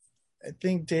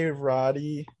David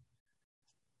Roddy,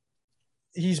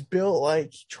 he's built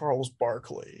like Charles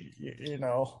Barkley,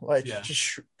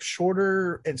 just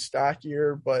shorter and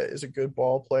stockier, but is a good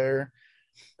ball player.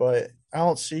 But I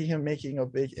don't see him making a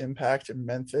big impact in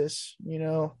Memphis,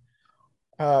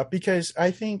 because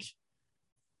I think,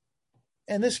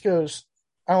 and this goes,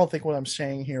 I don't think what I'm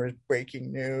saying here is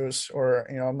breaking news, or,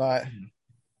 I'm not,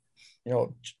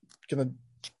 going to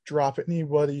drop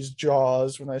anybody's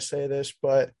jaws when I say this,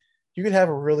 but you could have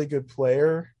a really good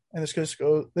player, and this goes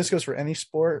for any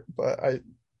sport, but I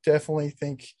definitely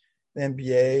think the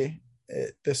NBA,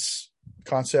 this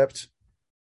concept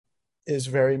is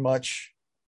very much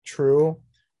true,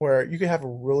 where you could have a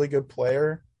really good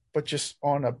player, but just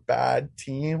on a bad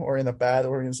team or in a bad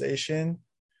organization,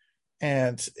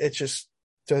 and it just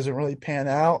doesn't really pan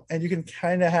out. And you can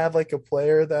kind of have like a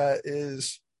player that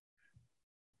is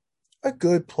a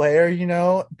good player,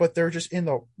 but they're just in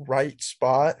the right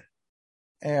spot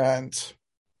and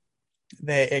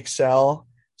they excel.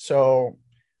 So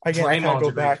again, I kind of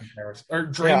go back.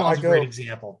 Draymond's a great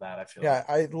example of that, I feel. Yeah,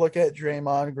 I look at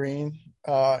Draymond Green.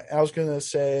 I was going to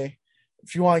say,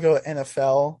 if you want to go to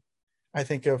NFL, I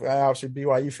think of, obviously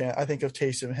BYU fan, I think of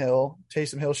Taysom Hill.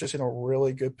 Taysom Hill's just in a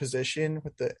really good position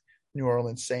with the New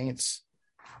Orleans Saints.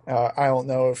 I don't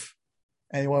know if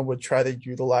anyone would try to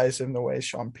utilize him the way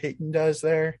Sean Payton does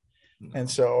there. No. And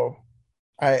so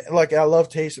I love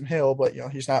Taysom Hill, but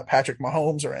he's not Patrick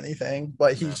Mahomes or anything,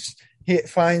 but he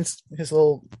finds his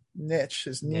little niche,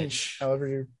 his niche, however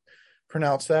you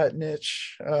pronounce that,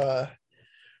 niche.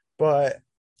 But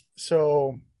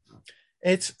so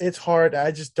it's hard.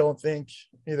 I just don't think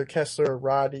either Kessler or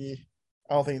Roddy,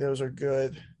 I don't think those are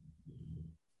good.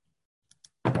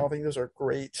 I don't think those are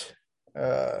great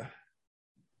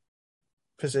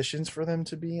positions for them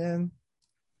to be in,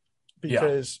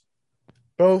 because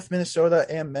both Minnesota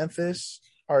and Memphis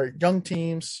are young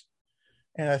teams,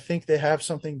 and I think they have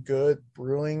something good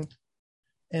brewing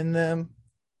in them.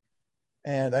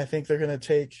 And I think they're going to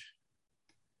take,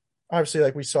 obviously,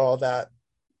 like we saw that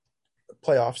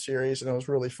playoff series, and it was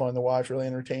really fun to watch, really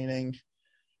entertaining.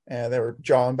 And they were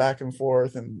jawing back and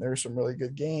forth, and there were some really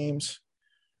good games.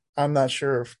 I'm not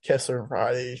sure if Kessler and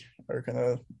Friday are going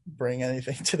to bring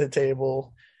anything to the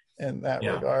table in that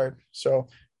regard. So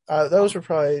those would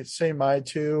probably say my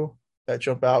two that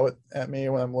jump out at me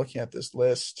when I'm looking at this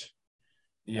list.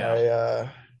 Yeah,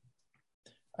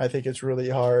 I think it's really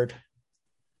hard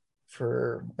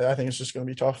I think it's just going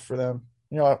to be tough for them.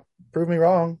 Prove me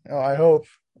wrong. I hope.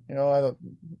 I don't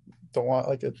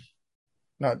want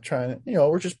not trying to.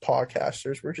 We're just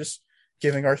podcasters. We're just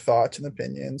giving our thoughts and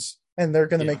opinions, and they're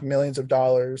going to make millions of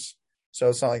dollars. So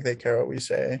it's not like they care what we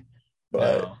say.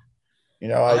 But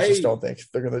I just don't think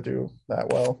they're going to do that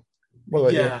well. What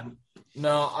about you?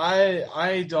 No,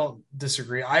 I don't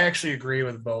disagree. I actually agree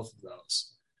with both of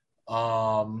those.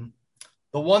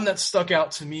 The one that stuck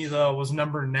out to me, though, was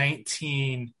number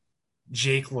 19,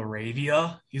 Jake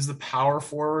LaRavia. He's the power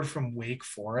forward from Wake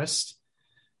Forest.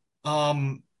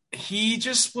 He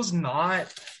just was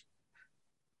not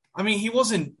 – he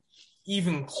wasn't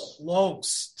even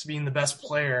close to being the best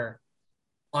player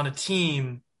on a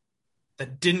team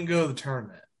that didn't go to the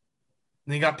tournament.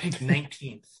 And he got picked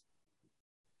 19th.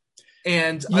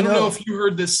 And I don't know if you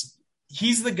heard this.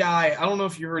 He's the guy. I don't know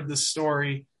if you heard this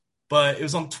story, but it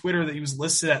was on Twitter that he was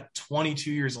listed at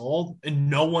 22 years old and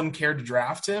no one cared to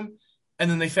draft him. And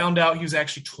then they found out he was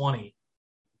actually 20.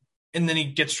 And then he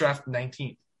gets drafted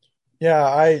 19th. Yeah,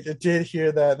 I did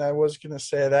hear that. And I was going to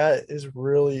say that is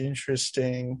really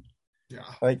interesting. Yeah.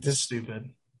 Like this, stupid.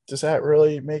 Does that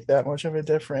really make that much of a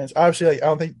difference? Obviously, I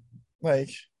don't think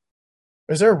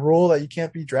is there a rule that you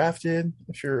can't be drafted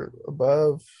if you're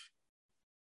above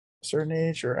a certain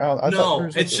age? Or no,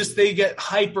 it's just they get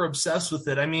hyper obsessed with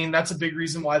it. That's a big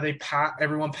reason why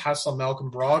everyone passed on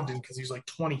Malcolm Brogdon, because he was like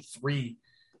 23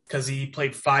 because he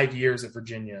played 5 years at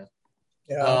Virginia.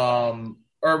 Yeah.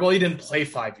 He didn't play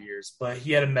 5 years, but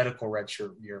he had a medical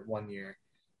redshirt year 1 year.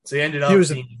 So he ended up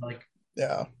being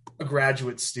a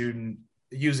graduate student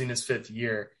using his 5th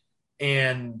year.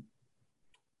 And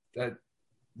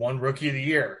won Rookie of the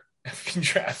Year being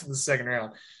drafted in the second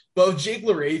round. But with Jake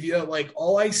LaRavia,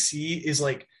 all I see is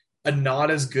a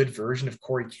not as good version of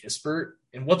Corey Kispert.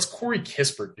 And what's Corey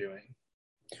Kispert doing?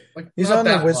 He's on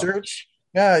the Wizards.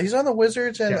 Yeah, he's on the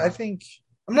Wizards, and I think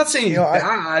I'm not saying he's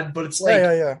bad, but it's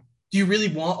do you really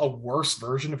want a worse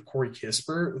version of Corey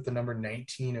Kispert with the number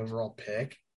 19 overall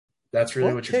pick? That's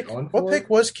really what you're going for? What pick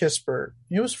was Kispert?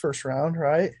 He was first round,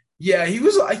 right? Yeah, he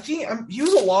was. I think he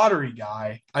was a lottery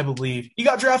guy, I believe. He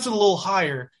got drafted a little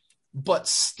higher, but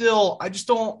still, I just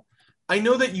don't. I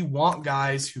know that you want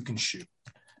guys who can shoot.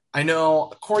 I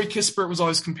know Corey Kispert was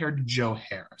always compared to Joe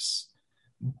Harris,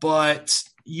 but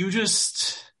I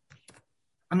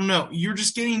don't know. You're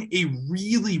just getting a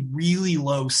really, really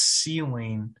low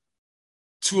ceiling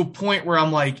to a point where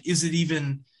I'm like, is it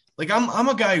even I'm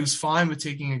a guy who's fine with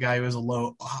taking a guy who has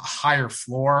a higher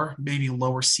floor, maybe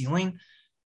lower ceiling.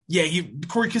 Yeah,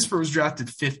 Corey Kispert was drafted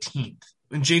 15th,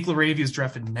 and Jake LaRavia is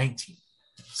drafted 19th.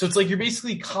 So it's you're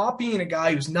basically copying a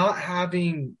guy who's not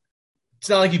having – it's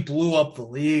not like he blew up the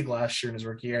league last year in his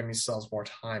rookie year. He still has more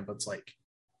time, but it's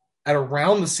at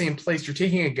around the same place, you're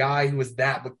taking a guy who was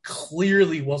that but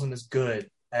clearly wasn't as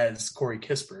good as Corey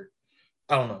Kispert.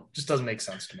 I don't know. Just doesn't make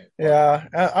sense to me. Yeah,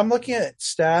 I'm looking at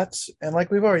stats, and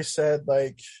we've already said,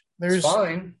 there's it's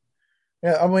fine.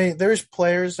 Yeah, there's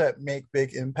players that make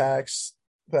big impacts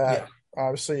that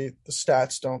obviously the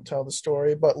stats don't tell the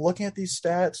story. But looking at these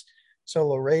stats, so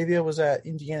LaRavia was at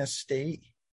Indiana State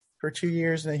for 2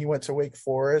 years, and then he went to Wake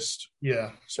Forest.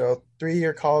 Yeah. So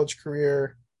 3-year college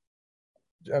career.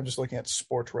 I'm just looking at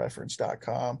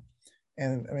sportsreference.com.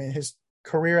 And, his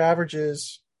career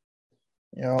averages,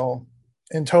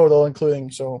 in total,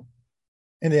 including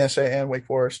Indiana State and Wake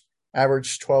Forest,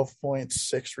 averaged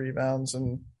 12.6 rebounds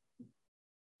and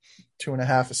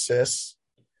 2.5 assists.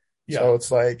 Yeah. So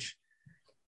it's Wake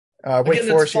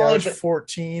Forest, he averaged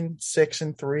 14, 6,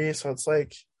 and 3. So it's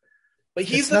but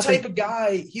he's the type of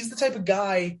guy. He's the type of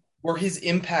guy where his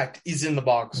impact is in the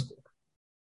box score.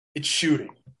 It's shooting.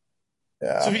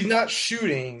 Yeah. So if he's not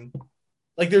shooting,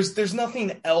 there's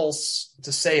nothing else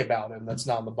to say about him that's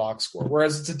not in the box score.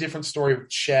 Whereas it's a different story with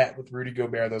Chet, with Rudy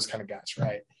Gobert, those kind of guys,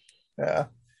 right? Yeah.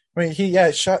 He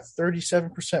shot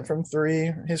 37% from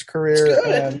 3 his career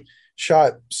and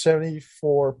shot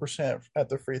 74% at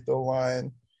the free throw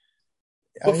line.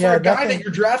 But for a guy that you're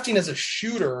drafting as a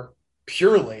shooter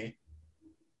purely,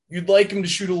 you'd like him to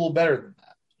shoot a little better than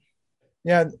that.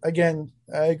 Yeah, again,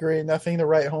 I agree. Nothing to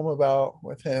write home about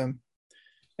with him.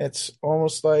 It's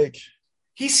almost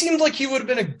he seemed like he would have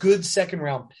been a good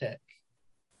second-round pick.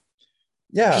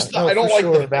 Yeah. I don't like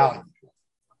the value.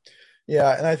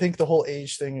 Yeah, and I think the whole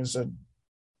age thing is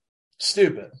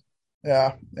Stupid.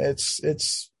 yeah,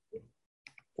 it's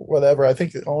whatever. I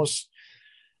think it almost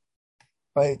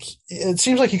like it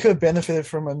seems like he could have benefited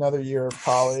from another year of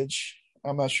college.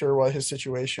 I'm not sure what his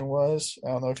situation was. I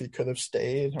don't know if he could have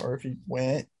stayed or if he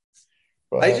went,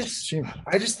 I but just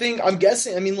I just think I'm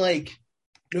guessing. I mean, like,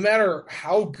 no matter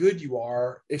how good you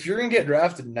are, if you're gonna get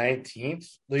drafted 19th,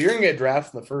 you're gonna get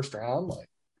drafted in the first round. Like,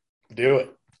 do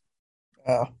it.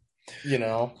 uh, You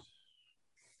know,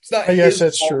 it's not I guess his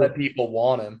that's fault true. that people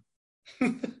want him.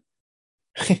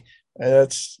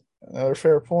 That's another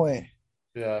fair point.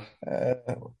 Yeah.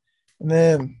 And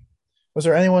then, was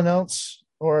there anyone else,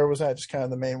 or was that just kind of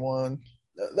the main one?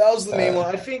 That was the main Uh,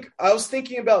 one. I think I was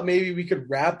thinking about maybe we could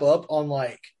wrap up on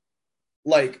like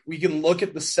we can look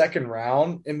at the second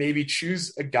round and maybe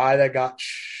choose a guy that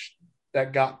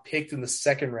got picked in the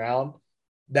second round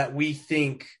that we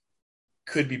think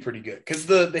could be pretty good. Because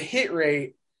the hit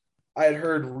rate I had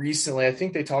heard recently, I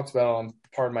think they talked about it on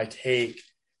part of my take,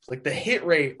 like the hit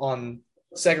rate on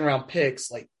second round picks,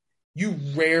 like you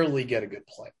rarely get a good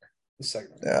player in the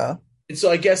second round. yeah. And so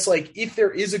I guess like if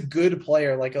there is a good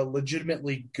player, like a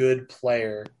legitimately good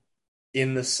player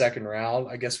in the second round,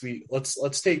 I guess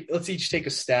let's each take a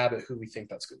stab at who we think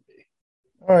that's going to be.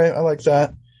 All right, I like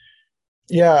that.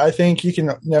 Yeah, I think you can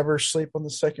never sleep on the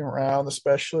second round,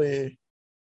 especially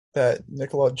that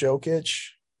Nikola Jokic,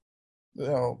 you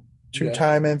know, Yeah.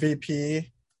 two-time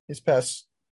MVP these past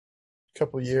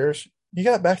couple of years. He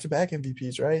got back-to-back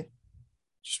MVPs, right?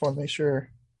 Just want to make sure.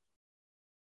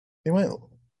 He went,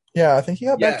 yeah, I think he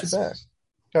got Yes. back-to-back.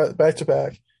 Got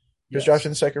back-to-back. He was drafted Yes.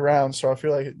 in the second round, so I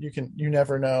feel like you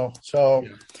never know. So,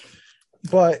 Yeah.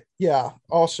 but yeah,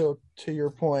 also to your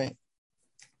point,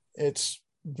 it's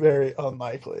very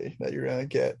unlikely that you're going to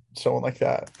get someone like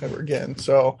that ever again.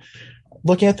 So,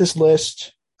 looking at this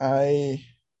list,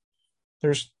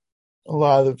 there's a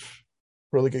lot of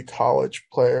really good college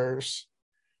players.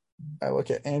 I look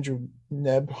at Andrew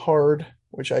Nebhard,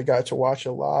 which I got to watch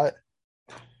a lot.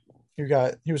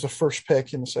 He was the first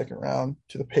pick in the second round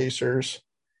to the Pacers,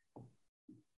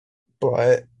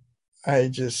 but I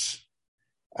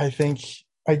think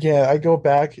again I go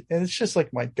back and it's just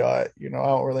like my gut. You know, I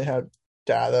don't really have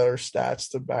data or stats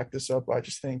to back this up. I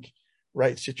just think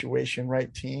right situation,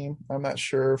 right team. I'm not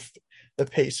sure if the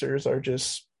Pacers are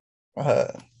just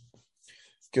a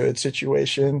good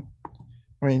situation.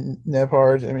 I mean,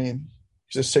 Nebhard, I mean,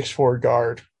 he's a 6'4"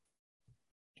 guard.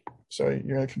 So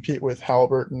you're going to compete with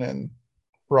Halliburton and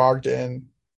Brogdon.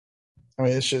 I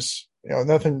mean, it's just,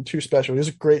 nothing too special. He's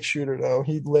a great shooter, though.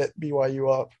 He lit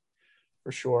BYU up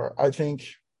for sure. I think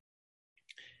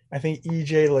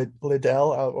EJ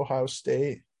Liddell out of Ohio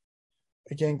State,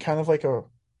 again, kind of like a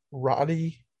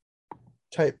Roddy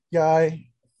type guy,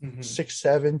 Mm-hmm.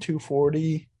 6'7",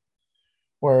 240,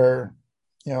 where,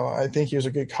 I think he was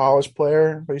a good college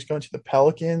player, but he's going to the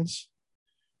Pelicans.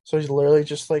 So he's literally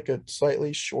just like a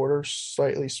slightly shorter,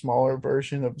 slightly smaller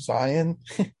version of Zion.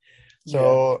 Yeah.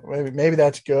 So maybe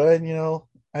that's good.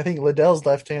 I think Liddell's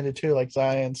left-handed too, like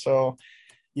Zion. So,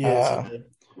 He is. uh,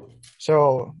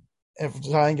 so if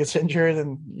Zion gets injured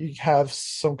and you have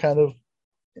some kind of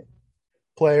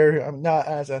player, I'm not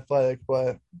as athletic,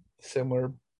 but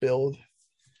similar build,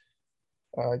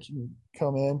 can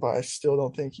come in, but I still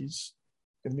don't think he's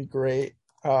going to be great.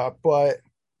 But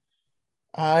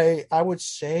I would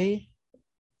say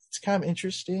it's kind of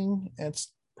interesting, and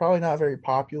it's probably not a very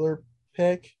popular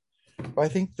pick, but I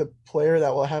think the player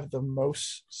that will have the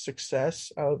most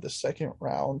success out of the second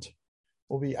round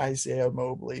will be Isaiah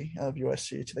Mobley of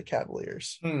USC to the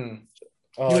Cavaliers. He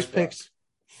was Like that. picked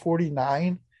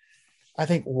 49. I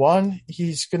think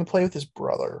he's going to play with his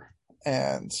brother,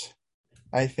 and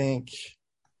I think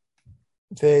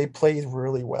they played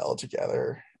really well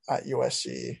together at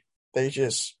USC. They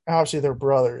just obviously they're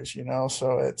brothers,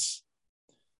 so it's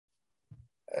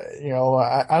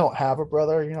I don't have a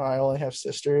brother, I only have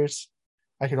sisters.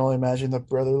 I can only imagine the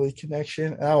brotherly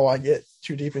connection. And I don't want to get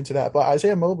too deep into that, but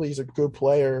Isaiah Mobley is a good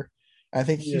player. I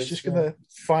think he's just going to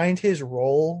find his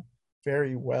role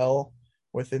very well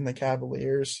within the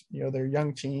Cavaliers. They're a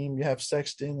young team. You have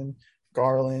Sexton and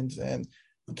Garland, and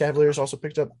the Cavaliers also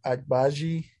picked up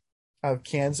Agbaji out of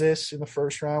Kansas in the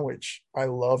first round, which I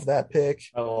love that pick.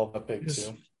 I love that pick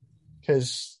too.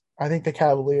 Because I think the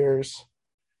Cavaliers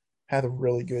had a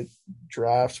really good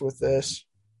draft with this.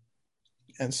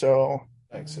 And so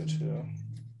I think so too.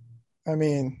 I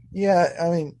mean,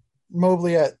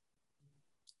 Mobley at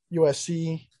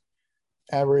USC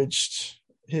averaged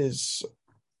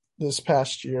this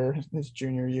past year, his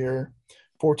junior year,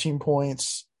 14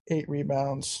 points, 8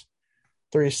 rebounds,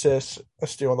 3 assists, a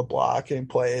steal on the block, and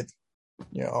played,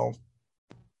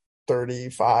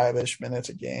 35-ish minutes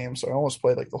a game. So I almost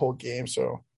played like the whole game.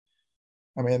 So,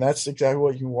 I mean, that's exactly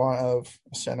what you want of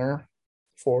a center,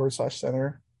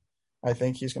 forward/center. I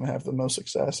think he's going to have the most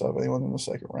success of anyone in the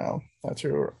second round. That's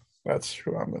who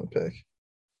I'm going to pick.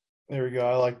 There we go.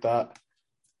 I like that.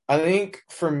 I think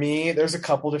for me, there's a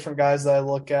couple different guys that I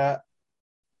look at.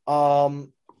 I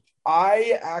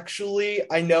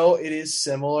know it is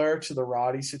similar to the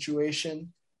Roddy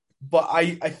situation, but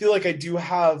I feel like I do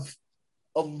have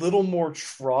a little more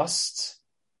trust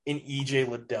in EJ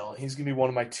Liddell. He's going to be one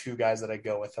of my two guys that I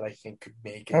go with that I think could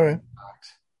make an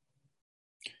impact.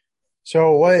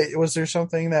 So was there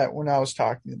something that when I was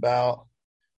talking about,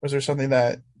 was there something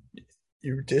that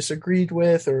you disagreed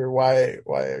with, or why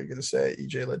are you going to say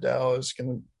EJ Liddell is going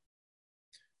to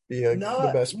be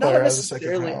the best player out of the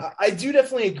second round? I do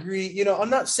definitely agree. You know,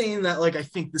 I'm not saying that like I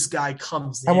think this guy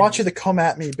comes in. I want you to come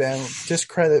at me, Ben.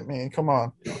 Discredit me. Come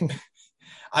on.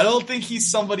 I don't think he's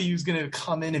somebody who's going to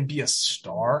come in and be a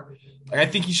star. Like, I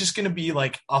think he's just going to be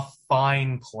like a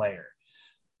fine player.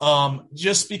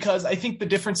 Just because I think the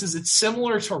difference is it's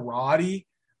similar to Roddy,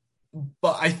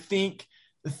 but I think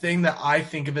the thing that I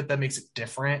think of it that makes it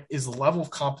different is the level of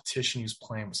competition he was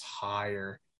playing was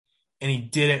higher, and he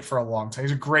did it for a long time.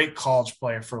 He's a great college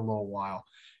player for a little while.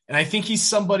 And I think he's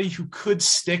somebody who could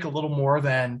stick a little more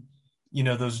than, you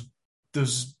know,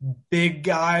 those big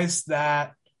guys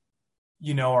that,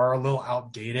 you know, are a little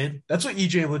outdated. That's what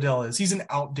EJ Liddell is. He's an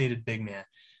outdated big man.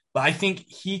 But I think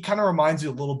he kind of reminds you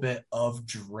a little bit of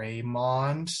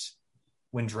Draymond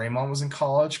when Draymond was in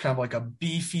college, kind of like a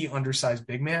beefy, undersized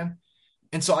big man.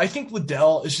 And so I think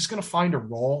Liddell is just going to find a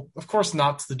role. Of course,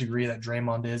 not to the degree that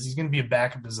Draymond is. He's going to be a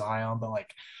backup to Zion, but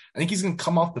like I think he's going to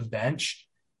come off the bench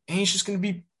and he's just going to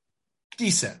be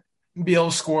decent, be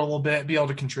able to score a little bit, be able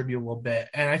to contribute a little bit.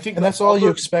 And that's all you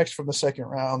expect from the second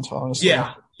round, honestly.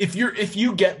 Yeah. If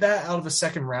you get that out of a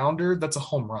second rounder, that's a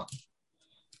home run.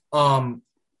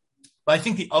 But I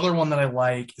think the other one that I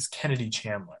like is Kennedy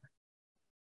Chandler.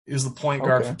 He was the point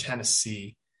guard for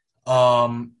Tennessee.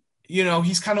 You know,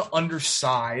 he's kind of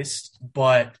undersized,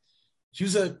 but he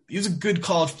was a good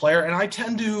college player, and I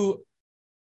tend to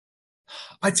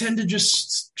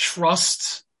just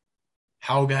trust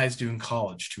how guys do in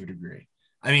college to a degree.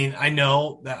 I mean, I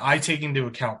know that I take into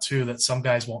account too that some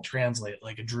guys won't translate,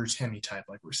 like a Drew Timme type,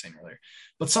 like we were saying earlier.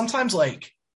 But sometimes,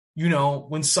 like, you know,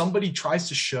 when somebody tries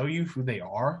to show you who they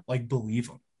are, like, believe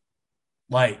them.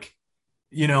 Like,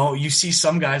 you know, you see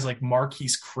some guys like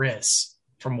Marquise Chris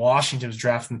from Washington was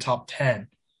drafted in the top 10.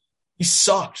 He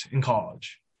sucked in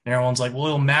college. And everyone's like, well,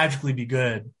 he'll magically be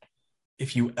good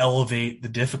if you elevate the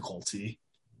difficulty.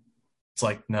 It's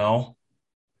like, no.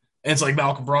 And it's like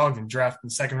Malcolm Brogdon drafted in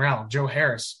the second round. Joe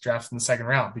Harris drafted in the second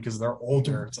round because they're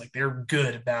older. It's like they're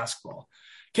good at basketball.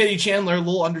 Kennedy Chandler, a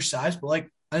little undersized, but like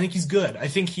I think he's good. I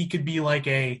think he could be like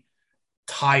a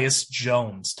Tyus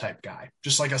Jones type guy,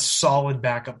 just like a solid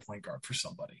backup point guard for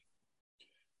somebody.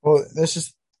 Well, this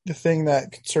is the thing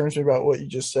that concerns me about what you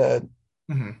just said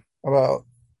about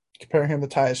comparing him to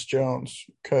Tyus Jones,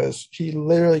 because he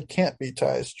literally can't be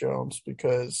Tyus Jones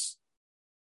because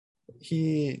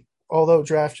he, although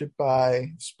drafted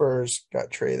by Spurs,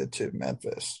 got traded to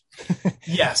Memphis.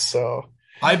 Yes. So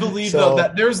I believe though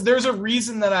that there's a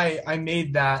reason that I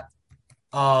made that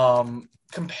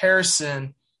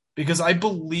comparison, because I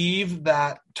believe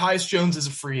that Tyus Jones is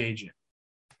a free agent.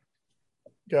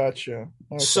 Gotcha.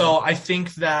 Okay. So I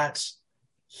think that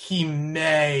he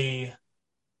may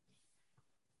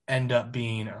end up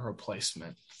being a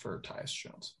replacement for Tyus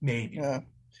Jones. Maybe. Yeah.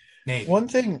 Maybe. One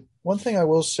thing I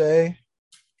will say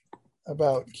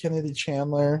about Kennedy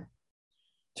Chandler,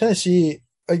 Tennessee,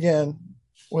 again,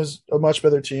 was a much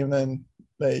better team than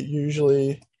they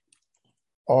usually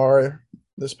are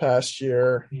this past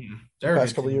year. The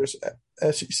past couple of years,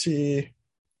 SEC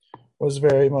was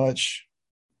very much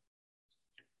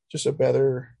just a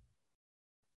better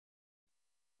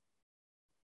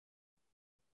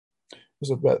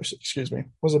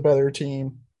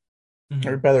team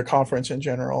or better conference in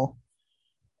general.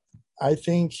 I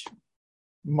think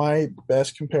my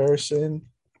best comparison,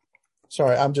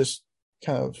 sorry, I'm just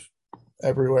kind of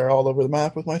everywhere, all over the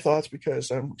map with my thoughts because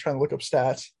I'm trying to look up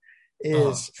stats,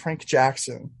 is Frank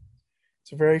Jackson.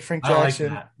 It's a very Frank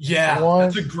Jackson. Like that. Yeah,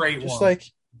 that's a great one. Just like,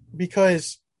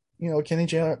 because, you know,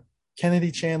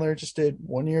 Kennedy Chandler just did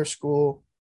 1 year of school,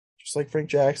 just like Frank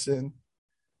Jackson.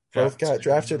 Both got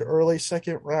drafted early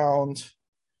second round.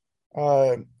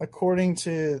 According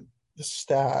to the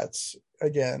stats,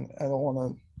 again, I don't want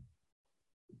to,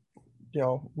 you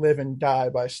know, live and die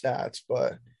by stats,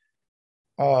 but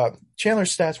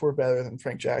Chandler's stats were better than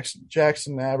Frank Jackson.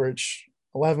 Jackson averaged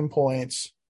 11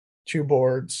 points, 2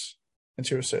 boards, and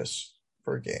 2 assists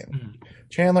per game. Mm-hmm.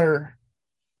 Chandler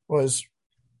was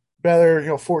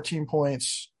better, 14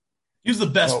 points. He was the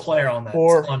best player on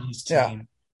his team.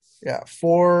 Yeah,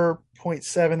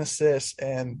 4.7 assists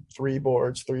and 3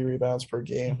 boards, 3 rebounds per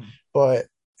game. Mm-hmm. But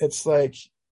it's like,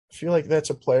 I feel like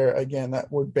that's a player, again,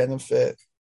 that would benefit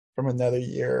from another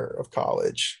year of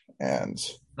college. And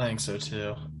I think so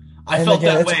too. I felt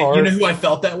that way. Hard. You know who I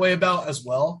felt that way about as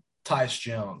well? Tyus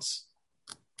Jones.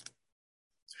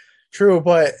 True,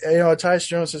 but Tyus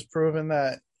Jones has proven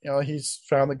that he's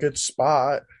found a good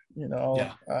spot.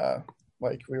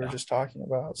 Like we were just talking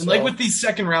about. And like with these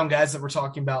second round guys that we're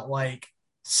talking about, like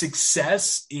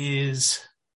success is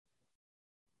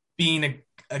being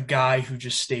a guy who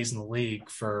just stays in the league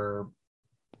for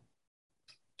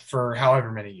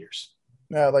however many years.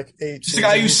 Yeah, like 8. Just a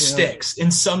guy who sticks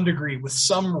in some degree with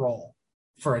some role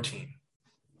for a team.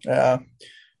 Yeah.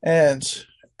 And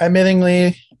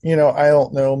admittingly, I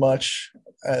don't know much,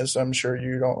 as I'm sure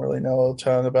you don't really know a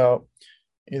ton about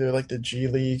either like the G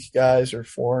League guys or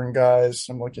foreign guys.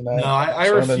 I'm looking at I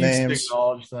some refuse of the names. to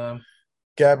acknowledge them.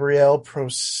 Gabriel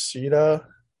Procida.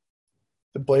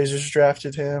 The Blazers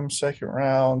drafted him 2nd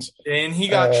round. And he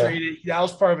got traded. That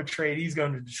was part of a trade. He's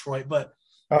going to Detroit, but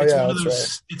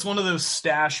it's one of those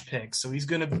stash picks. So he's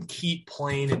going to keep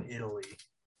playing in Italy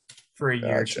for a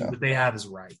year or two, but they have his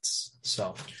rights.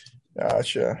 So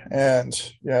gotcha. And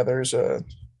there's a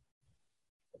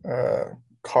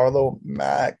Carlo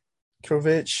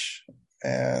Makovic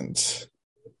and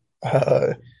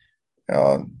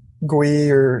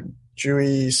Gui or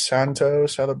Jui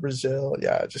Santos out of Brazil.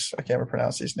 Yeah, I can't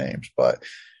pronounce these names, but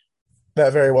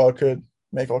that very well could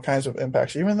make all kinds of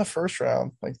impacts, even in the first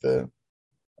round, like the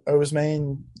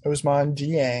Osman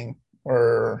Dieng,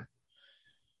 or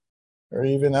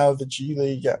even out of the G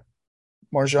League,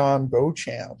 Marjan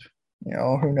Beauchamp.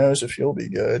 Who knows if he'll be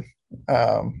good.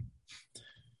 That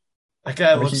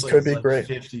guy looks like could be great.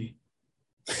 50.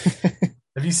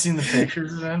 Have you seen the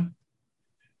pictures of him?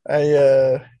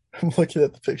 I'm looking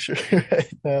at the picture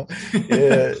right now.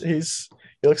 Yeah, he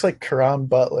looks like Karan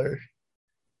Butler.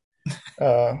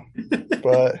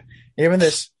 But even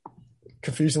this,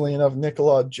 confusingly enough,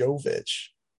 Nikola Jovic.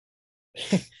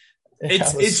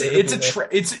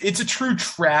 It's a true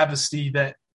travesty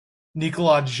that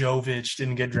Nikola Jovic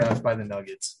didn't get drafted by the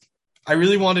Nuggets. I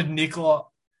really wanted Nikola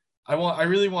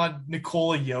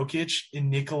Jokic and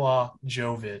Nikola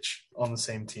Jovic on the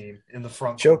same team in the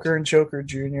front. Joker and Joker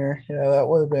Jr. Yeah, that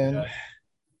would have been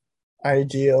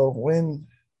ideal. When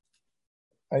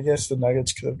I guess the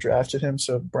Nuggets could have drafted him,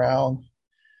 so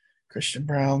Christian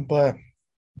Brown. But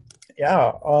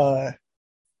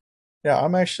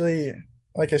I'm actually,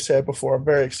 like I said before, I'm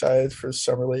very excited for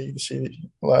Summer League to see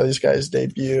a lot of these guys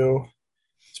debut,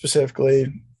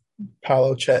 specifically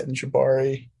Paolo, Chet, and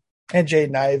Jabari. And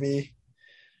Jaden Ivey.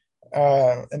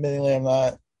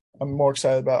 Admittingly, I'm more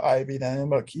excited about Ivey than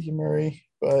about Keegan Murray,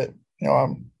 but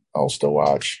I'll still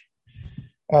watch.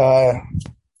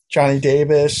 Johnny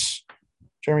Davis,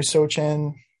 Jeremy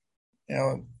Sochan,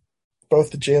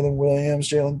 both the Jalen Williams,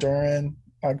 Jalen Duren,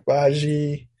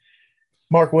 Agbaji,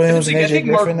 Mark Williams, and AJ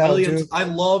Griffin.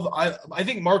 I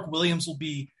think Mark Williams will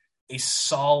be a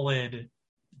solid,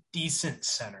 decent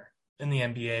center in the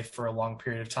NBA for a long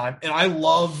period of time. And I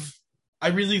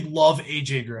really love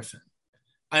AJ Griffin.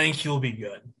 I think he'll be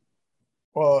good.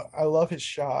 Well, I love his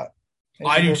shot.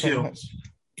 I do too.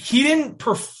 He didn't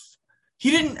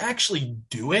actually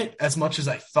do it as much as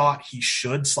I thought he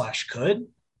should/could.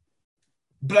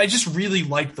 But I just really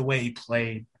like the way he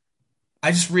played.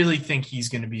 I just really think he's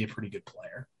going to be a pretty good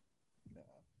player.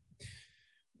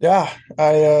 Yeah,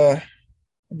 I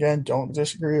again don't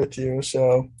disagree with you.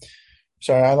 So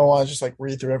sorry, I don't want to just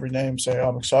read through every name and say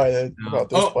I'm excited about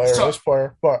this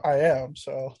player, but I am.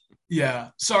 So yeah.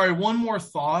 Sorry, one more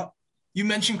thought. You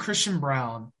mentioned Christian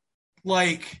Brown.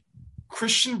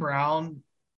 Christian Brown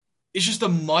is just a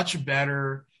much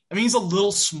better. I mean, he's a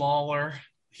little smaller.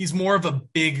 He's more of a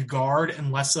big guard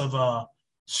and less of a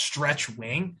stretch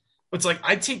wing. But it's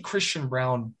I'd take Christian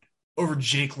Brown over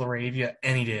Jake LaRavia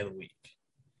any day of the week.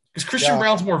 Because Christian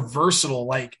Brown's more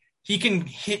versatile. He can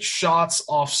hit shots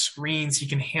off screens. He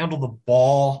can handle the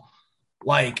ball.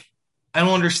 I don't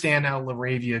understand how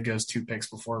LaRavia goes 2 picks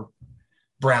before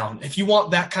Brown. If you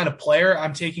want that kind of player,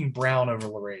 I'm taking Brown over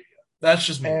LaRavia. That's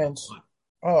just me.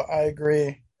 I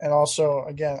agree. And also,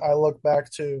 again, I look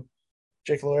back to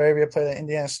Jake LaRavia played at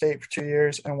Indiana State for 2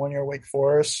 years and 1 year Wake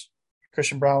Forest.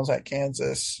 Christian Brown was at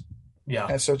Kansas. Yeah.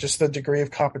 And so just the degree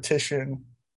of competition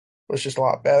was just a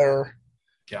lot better.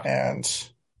 Yeah. And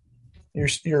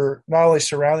you're not only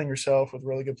surrounding yourself with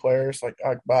really good players like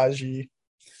Agbaji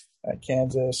at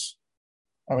Kansas.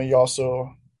 I mean, you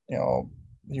also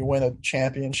you win a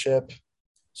championship.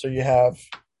 So you have,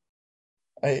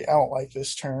 I don't like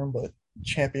this term, but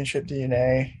championship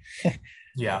DNA,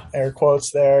 Yeah. air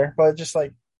quotes there, but just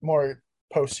like more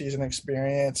postseason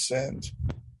experience. And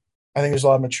I think there's a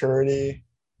lot of maturity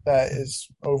that is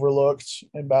overlooked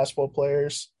in basketball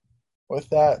players with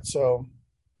that. So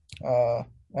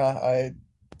I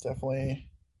definitely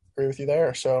agree with you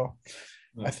there. So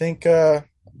yeah.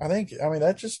 I mean,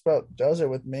 that just about does it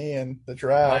with me and the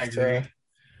draft. I agree.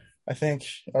 I think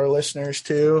our listeners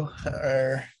too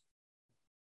are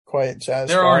quite satisfied.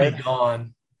 They're already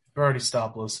gone. They're already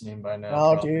stopped listening by now.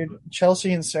 Oh, dude,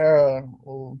 Chelsea and Sarah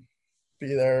will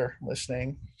be there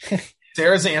listening.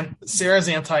 Sarah's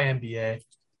anti-NBA.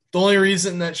 The only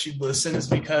reason that she'd listen is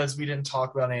because we didn't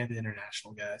talk about any of the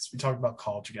international guys. We talked about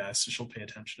college guys, so she'll pay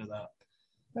attention to that.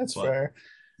 That's fair.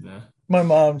 Yeah. My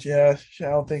mom, I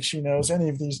don't think she knows any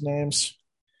of these names.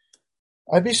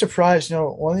 I'd be surprised.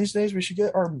 One of these days we should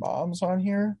get our moms on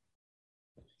here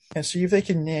and see if they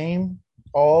can name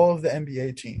all of the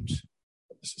NBA teams.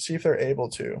 See if they're able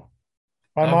to.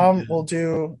 My mom will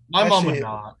do. My mom would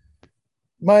not.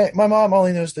 My mom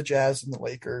only knows the Jazz and the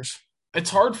Lakers. It's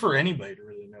hard for anybody to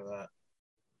really know that.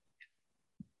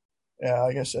 Yeah,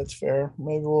 I guess that's fair.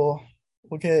 Maybe we'll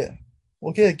get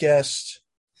a guest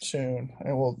soon,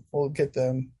 and we'll get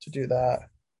them to do that.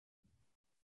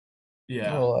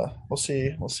 Yeah, we'll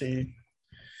see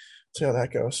how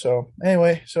that goes. So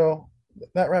anyway,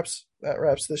 that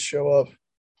wraps this show up.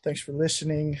 Thanks for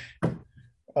listening.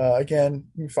 Again,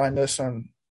 you can find us on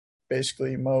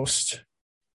basically most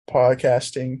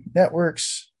podcasting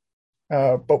networks,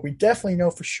 but we definitely know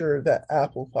for sure that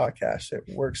Apple Podcast, it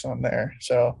works on there.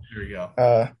 So there you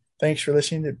go. Thanks for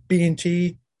listening to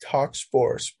B&T Talk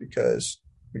Sports, because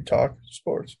we talk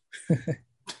sports.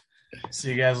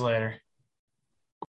 See you guys later.